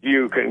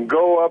 You can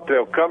go up.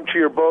 They'll come to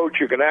your boat.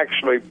 You can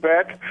actually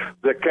pet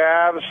the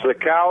calves. The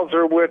cows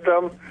are with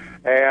them.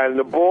 And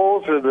the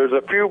bulls, there's a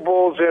few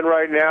bulls in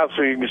right now,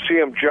 so you can see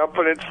them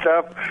jumping and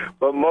stuff.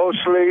 But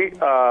mostly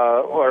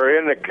are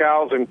in the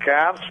cows and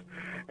calves.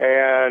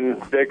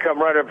 And they come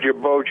right up to your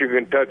boat. You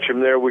can touch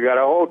them there. We got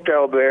a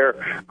hotel there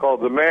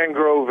called the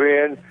Mangrove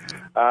Inn.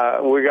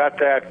 We got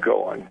that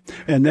going.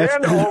 And that's,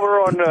 then over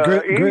on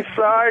the east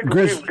side,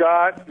 we've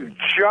got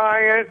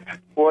giant,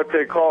 what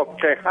they call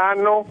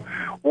Tejano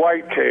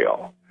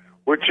whitetail,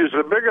 which is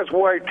the biggest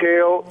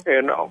whitetail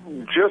in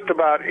just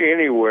about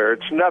anywhere.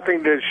 It's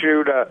nothing to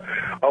shoot a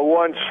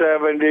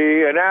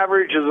 170. An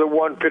average is a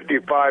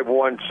 155,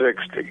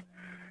 160.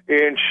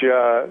 Inch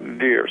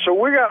deer. So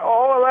we got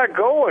all of that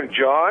going,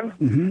 John.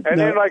 And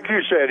then, like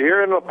you said,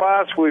 here in La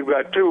Paz, we've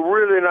got 2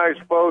 really nice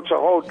boats, a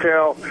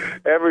hotel,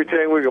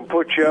 everything. We can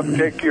put you up,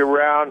 take you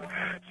around,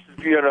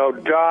 you know,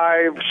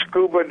 dive,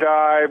 scuba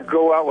dive,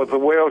 go out with the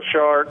whale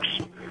sharks,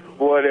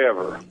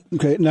 whatever.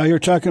 Okay, now you're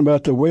talking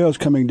about the whales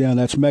coming down.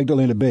 That's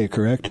Magdalena Bay,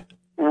 correct?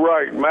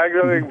 Right,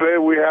 Magdalena Bay.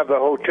 We have the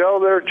hotel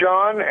there,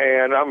 John,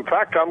 and in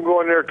fact, I'm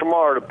going there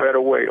tomorrow to pet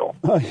a whale.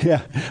 Oh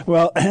yeah,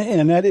 well,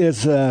 and that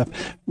is I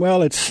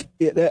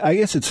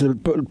guess it's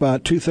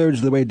about 2/3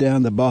 of the way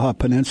down the Baja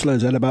Peninsula.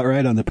 Is that about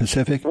right on the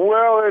Pacific?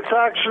 Well, it's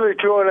actually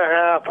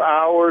 2.5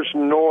 hours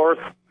north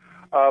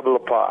of La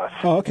Paz.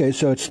 Oh, okay,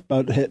 so it's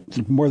about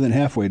more than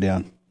halfway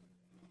down.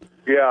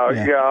 Yeah.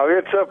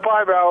 It's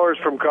 5 hours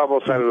from Cabo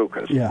San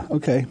Lucas. Yeah,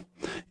 okay.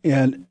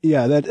 And,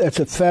 yeah,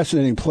 that's a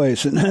fascinating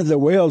place. And the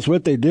whales,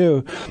 what they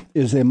do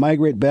is they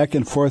migrate back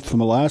and forth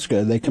from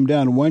Alaska. They come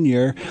down 1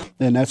 year,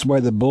 and that's why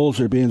the bulls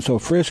are being so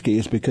frisky,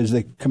 is because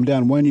they come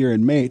down 1 year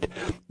and mate.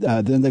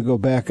 Then they go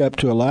back up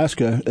to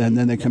Alaska, and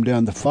then they come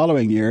down the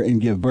following year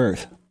and give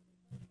birth.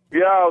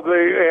 Yeah,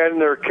 and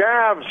their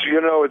calves,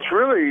 you know, it's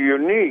really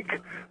unique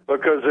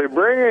because they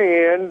bring them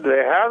in,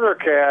 they have their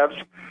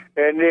calves,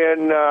 and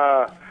then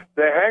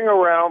they hang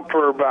around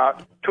for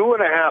about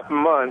 2.5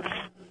 months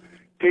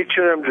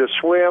teaching them to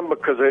swim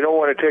because they don't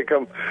want to take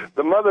them.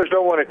 The mothers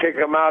don't want to take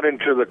them out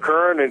into the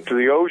current, into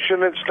the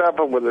ocean and stuff,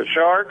 and with the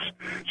sharks.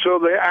 So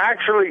they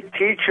actually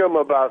teach them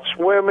about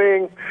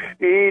swimming,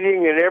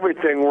 eating, and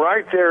everything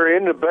right there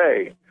in the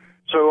bay.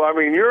 So I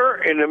mean,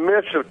 you're in the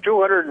midst of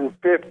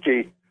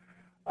 250,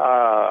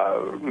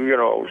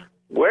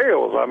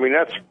 whales. I mean,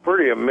 that's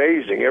pretty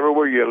amazing.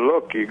 Everywhere you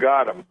look, you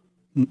got them.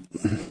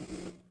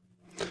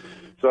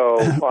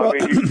 So, I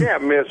mean, you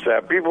can't miss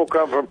that. People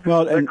come from,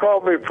 they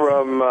called me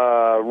from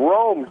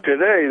Rome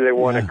today. They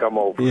want to come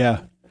over. Yeah.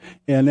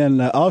 And then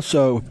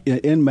also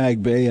in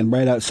Mag Bay and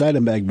right outside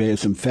of Mag Bay is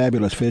some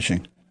fabulous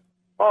fishing.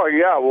 Oh,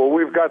 yeah. Well,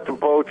 we've got the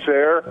boats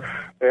there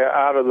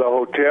out of the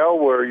hotel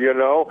where,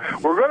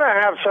 we're going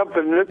to have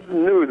something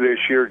new this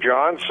year,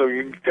 John, so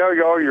you can tell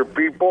all your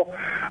people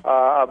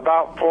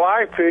about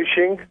fly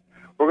fishing.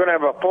 We're going to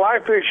have a fly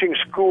fishing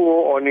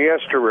school on the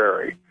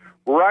estuary.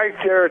 Right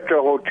there at the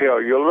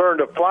hotel. You'll learn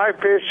to fly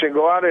fish and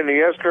go out in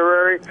the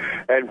estuary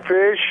and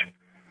fish,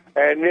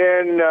 and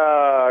then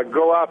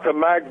go out to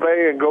Mag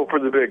Bay and go for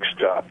the big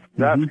stuff.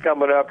 That's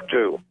coming up,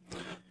 too.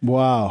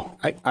 Wow.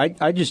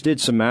 I just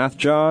did some math,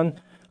 John.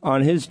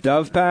 On his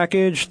dove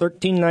package,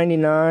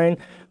 $13.99,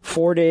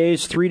 4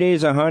 days, 3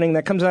 days of hunting,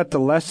 that comes out to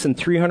less than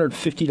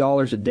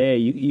 $350 a day.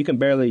 You can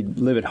barely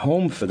live at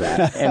home for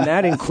that. And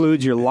that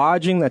includes your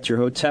lodging, that's your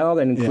hotel,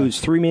 that includes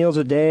 3 meals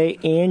a day,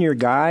 and your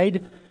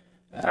guide.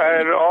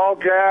 And all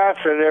gas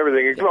and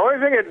everything. The only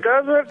thing it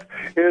doesn't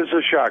is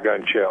the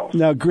shotgun shells.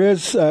 Now,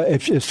 Grizz,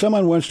 if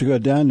someone wants to go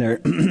down there,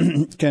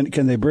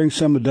 can they bring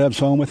some of the doves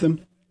home with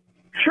them?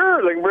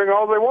 Sure, they can bring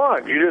all they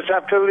want. You just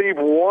have to leave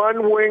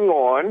one wing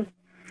on,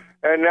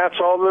 and that's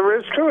all there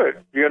is to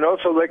it,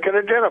 so they can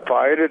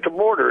identify it at the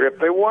border if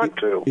they want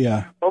to.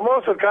 Yeah. Well,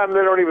 most of the time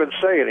they don't even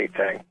say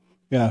anything.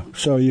 Yeah,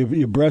 so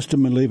you breast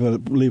them and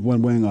leave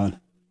one wing on.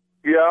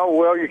 Yeah,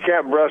 well, you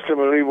can't breast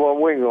them and leave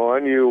one wing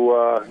on.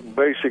 You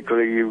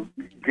basically you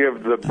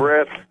give the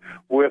breast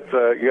with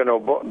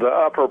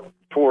the upper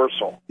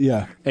torso.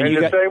 Yeah, and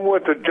the same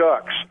with the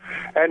ducks.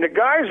 And the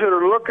guys that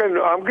are looking,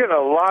 I'm getting a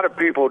lot of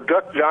people.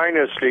 Duck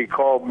Dynasty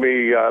called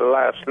me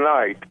last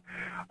night.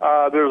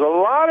 There's a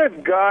lot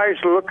of guys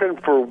looking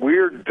for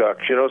weird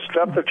ducks,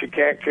 stuff that you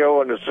can't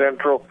kill in the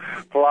Central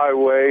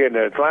Flyway and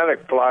the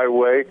Atlantic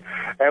Flyway.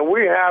 And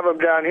we have them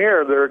down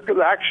here.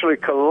 They're actually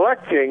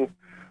collecting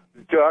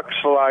ducks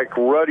like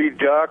ruddy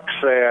ducks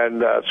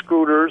and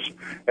scooters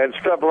and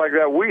stuff like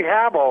that. We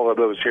have all of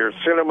those here.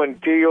 Cinnamon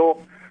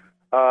teal,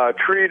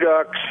 tree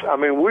ducks. I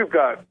mean, we've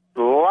got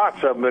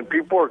lots of them, and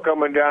people are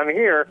coming down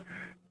here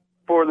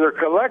for their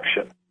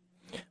collection.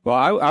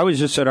 Well, I was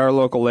just at our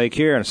local lake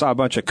here and saw a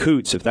bunch of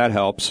coots, if that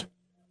helps.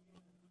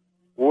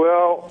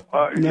 Well,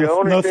 the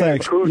only thing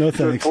coots is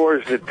good for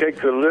is to take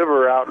the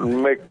liver out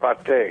and make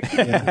pate.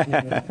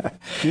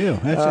 Yeah,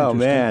 that's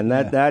man,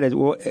 that is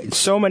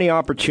so many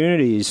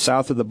opportunities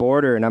south of the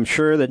border, and I'm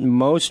sure that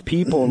most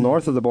people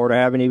north of the border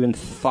haven't even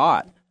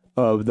thought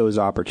of those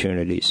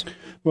opportunities.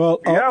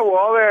 Well,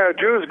 all they have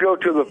to do is go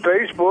to the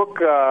Facebook,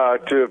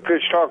 to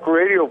Fish Talk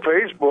Radio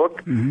Facebook.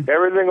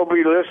 Everything will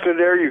be listed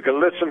there. You can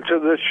listen to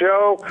the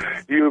show.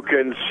 You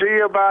can see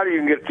about it. You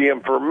can get the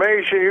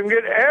information. You can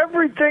get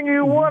everything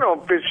you want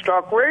on Fish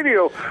Talk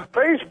Radio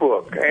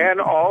Facebook and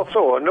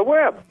also on the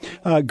web.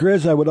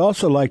 Grizz, I would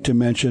also like to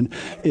mention,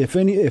 if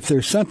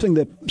there's something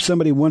that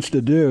somebody wants to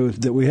do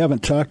that we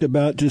haven't talked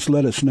about, just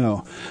let us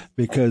know,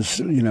 because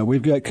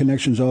we've got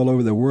connections all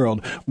over the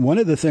world. One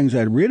of the things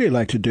I'd really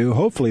like to do,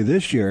 hopefully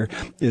this year,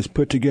 is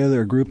put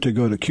together a group to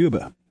go to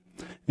Cuba.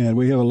 And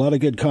we have a lot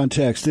of good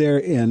contacts there.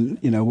 And,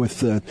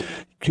 with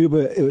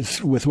Cuba,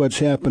 with what's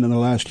happened in the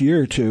last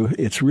year or two,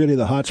 it's really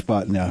the hot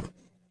spot now.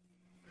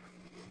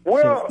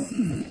 Well,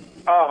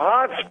 a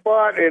hot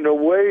spot in the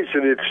ways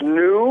that it's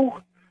new.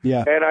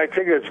 Yeah. And I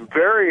think it's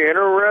very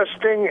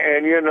interesting,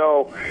 and,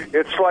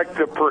 it's like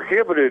the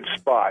prohibited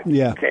spot.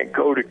 Yeah. You can't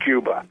go to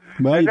Cuba.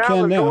 Well, and you now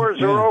can the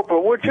doors are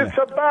open, which is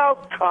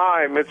about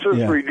time. It's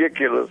as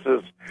ridiculous as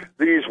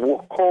these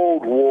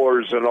Cold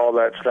Wars and all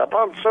that stuff.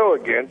 I'm so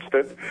against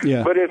it.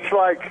 Yeah. But it's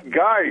like,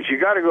 guys, you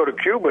got to go to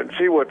Cuba and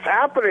see what's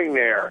happening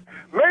there.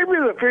 Maybe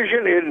the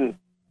fishing isn't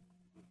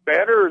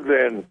better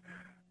than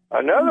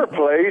another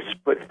place,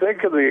 but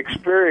think of the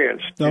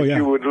experience that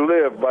you would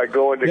live by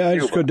going to Cuba. Yeah,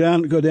 just go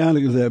down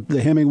to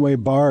the Hemingway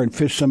bar and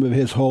fish some of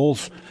his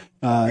holes.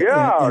 Or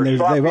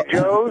Sloppy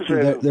Joe's.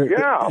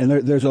 And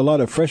there's a lot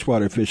of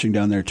freshwater fishing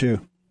down there, too.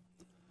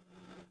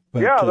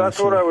 But, that's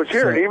what I was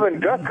hearing, even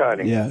duck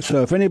hunting. Yeah,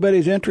 so if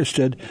anybody's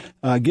interested,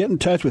 get in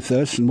touch with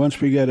us, and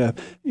once we get a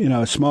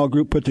small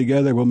group put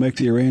together, we'll make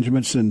the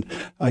arrangements. And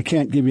I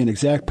can't give you an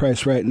exact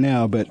price right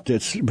now, but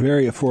it's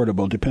very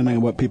affordable depending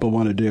on what people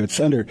want to do. It's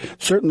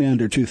certainly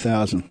under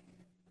 $2,000.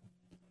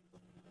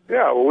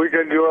 Yeah, well, we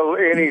can do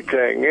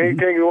anything.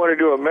 Anything you want to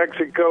do in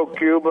Mexico,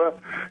 Cuba,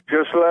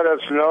 just let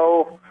us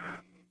know.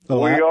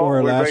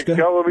 or we Alaska. make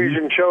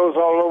television shows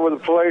all over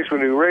the place. We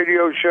do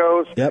radio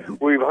shows. Yep.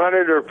 We've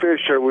hunted or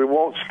fished, or we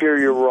won't steer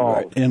you wrong.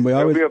 Right. And we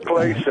always There'll be a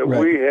place that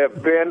we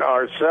have been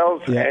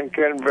ourselves and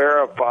can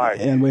verify.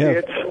 And we have,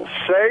 it's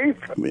safe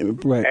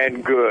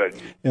and good.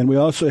 And we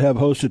also have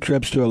hosted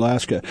trips to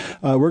Alaska.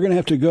 We're going to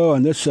have to go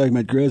on this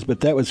segment, Grizz,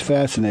 but that was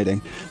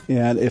fascinating.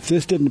 And if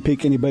this didn't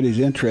pique anybody's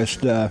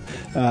interest,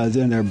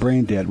 then they're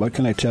brain dead. What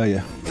can I tell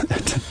you?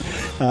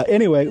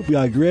 Anyway,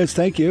 Grizz,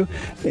 thank you.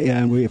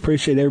 And we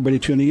appreciate everybody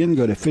tuning in.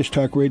 Go to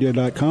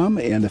fishtalkradio.com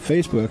and the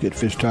Facebook at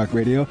Fish Talk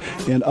Radio.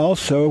 And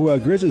also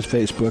Grizz's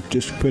Facebook.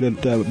 Just put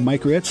it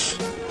Mike Ritz.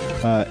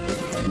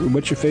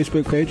 What's your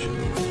Facebook page?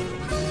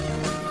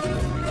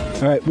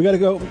 All right, we got to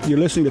go. You're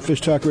listening to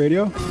Fish Talk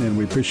Radio, and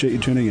we appreciate you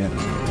tuning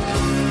in.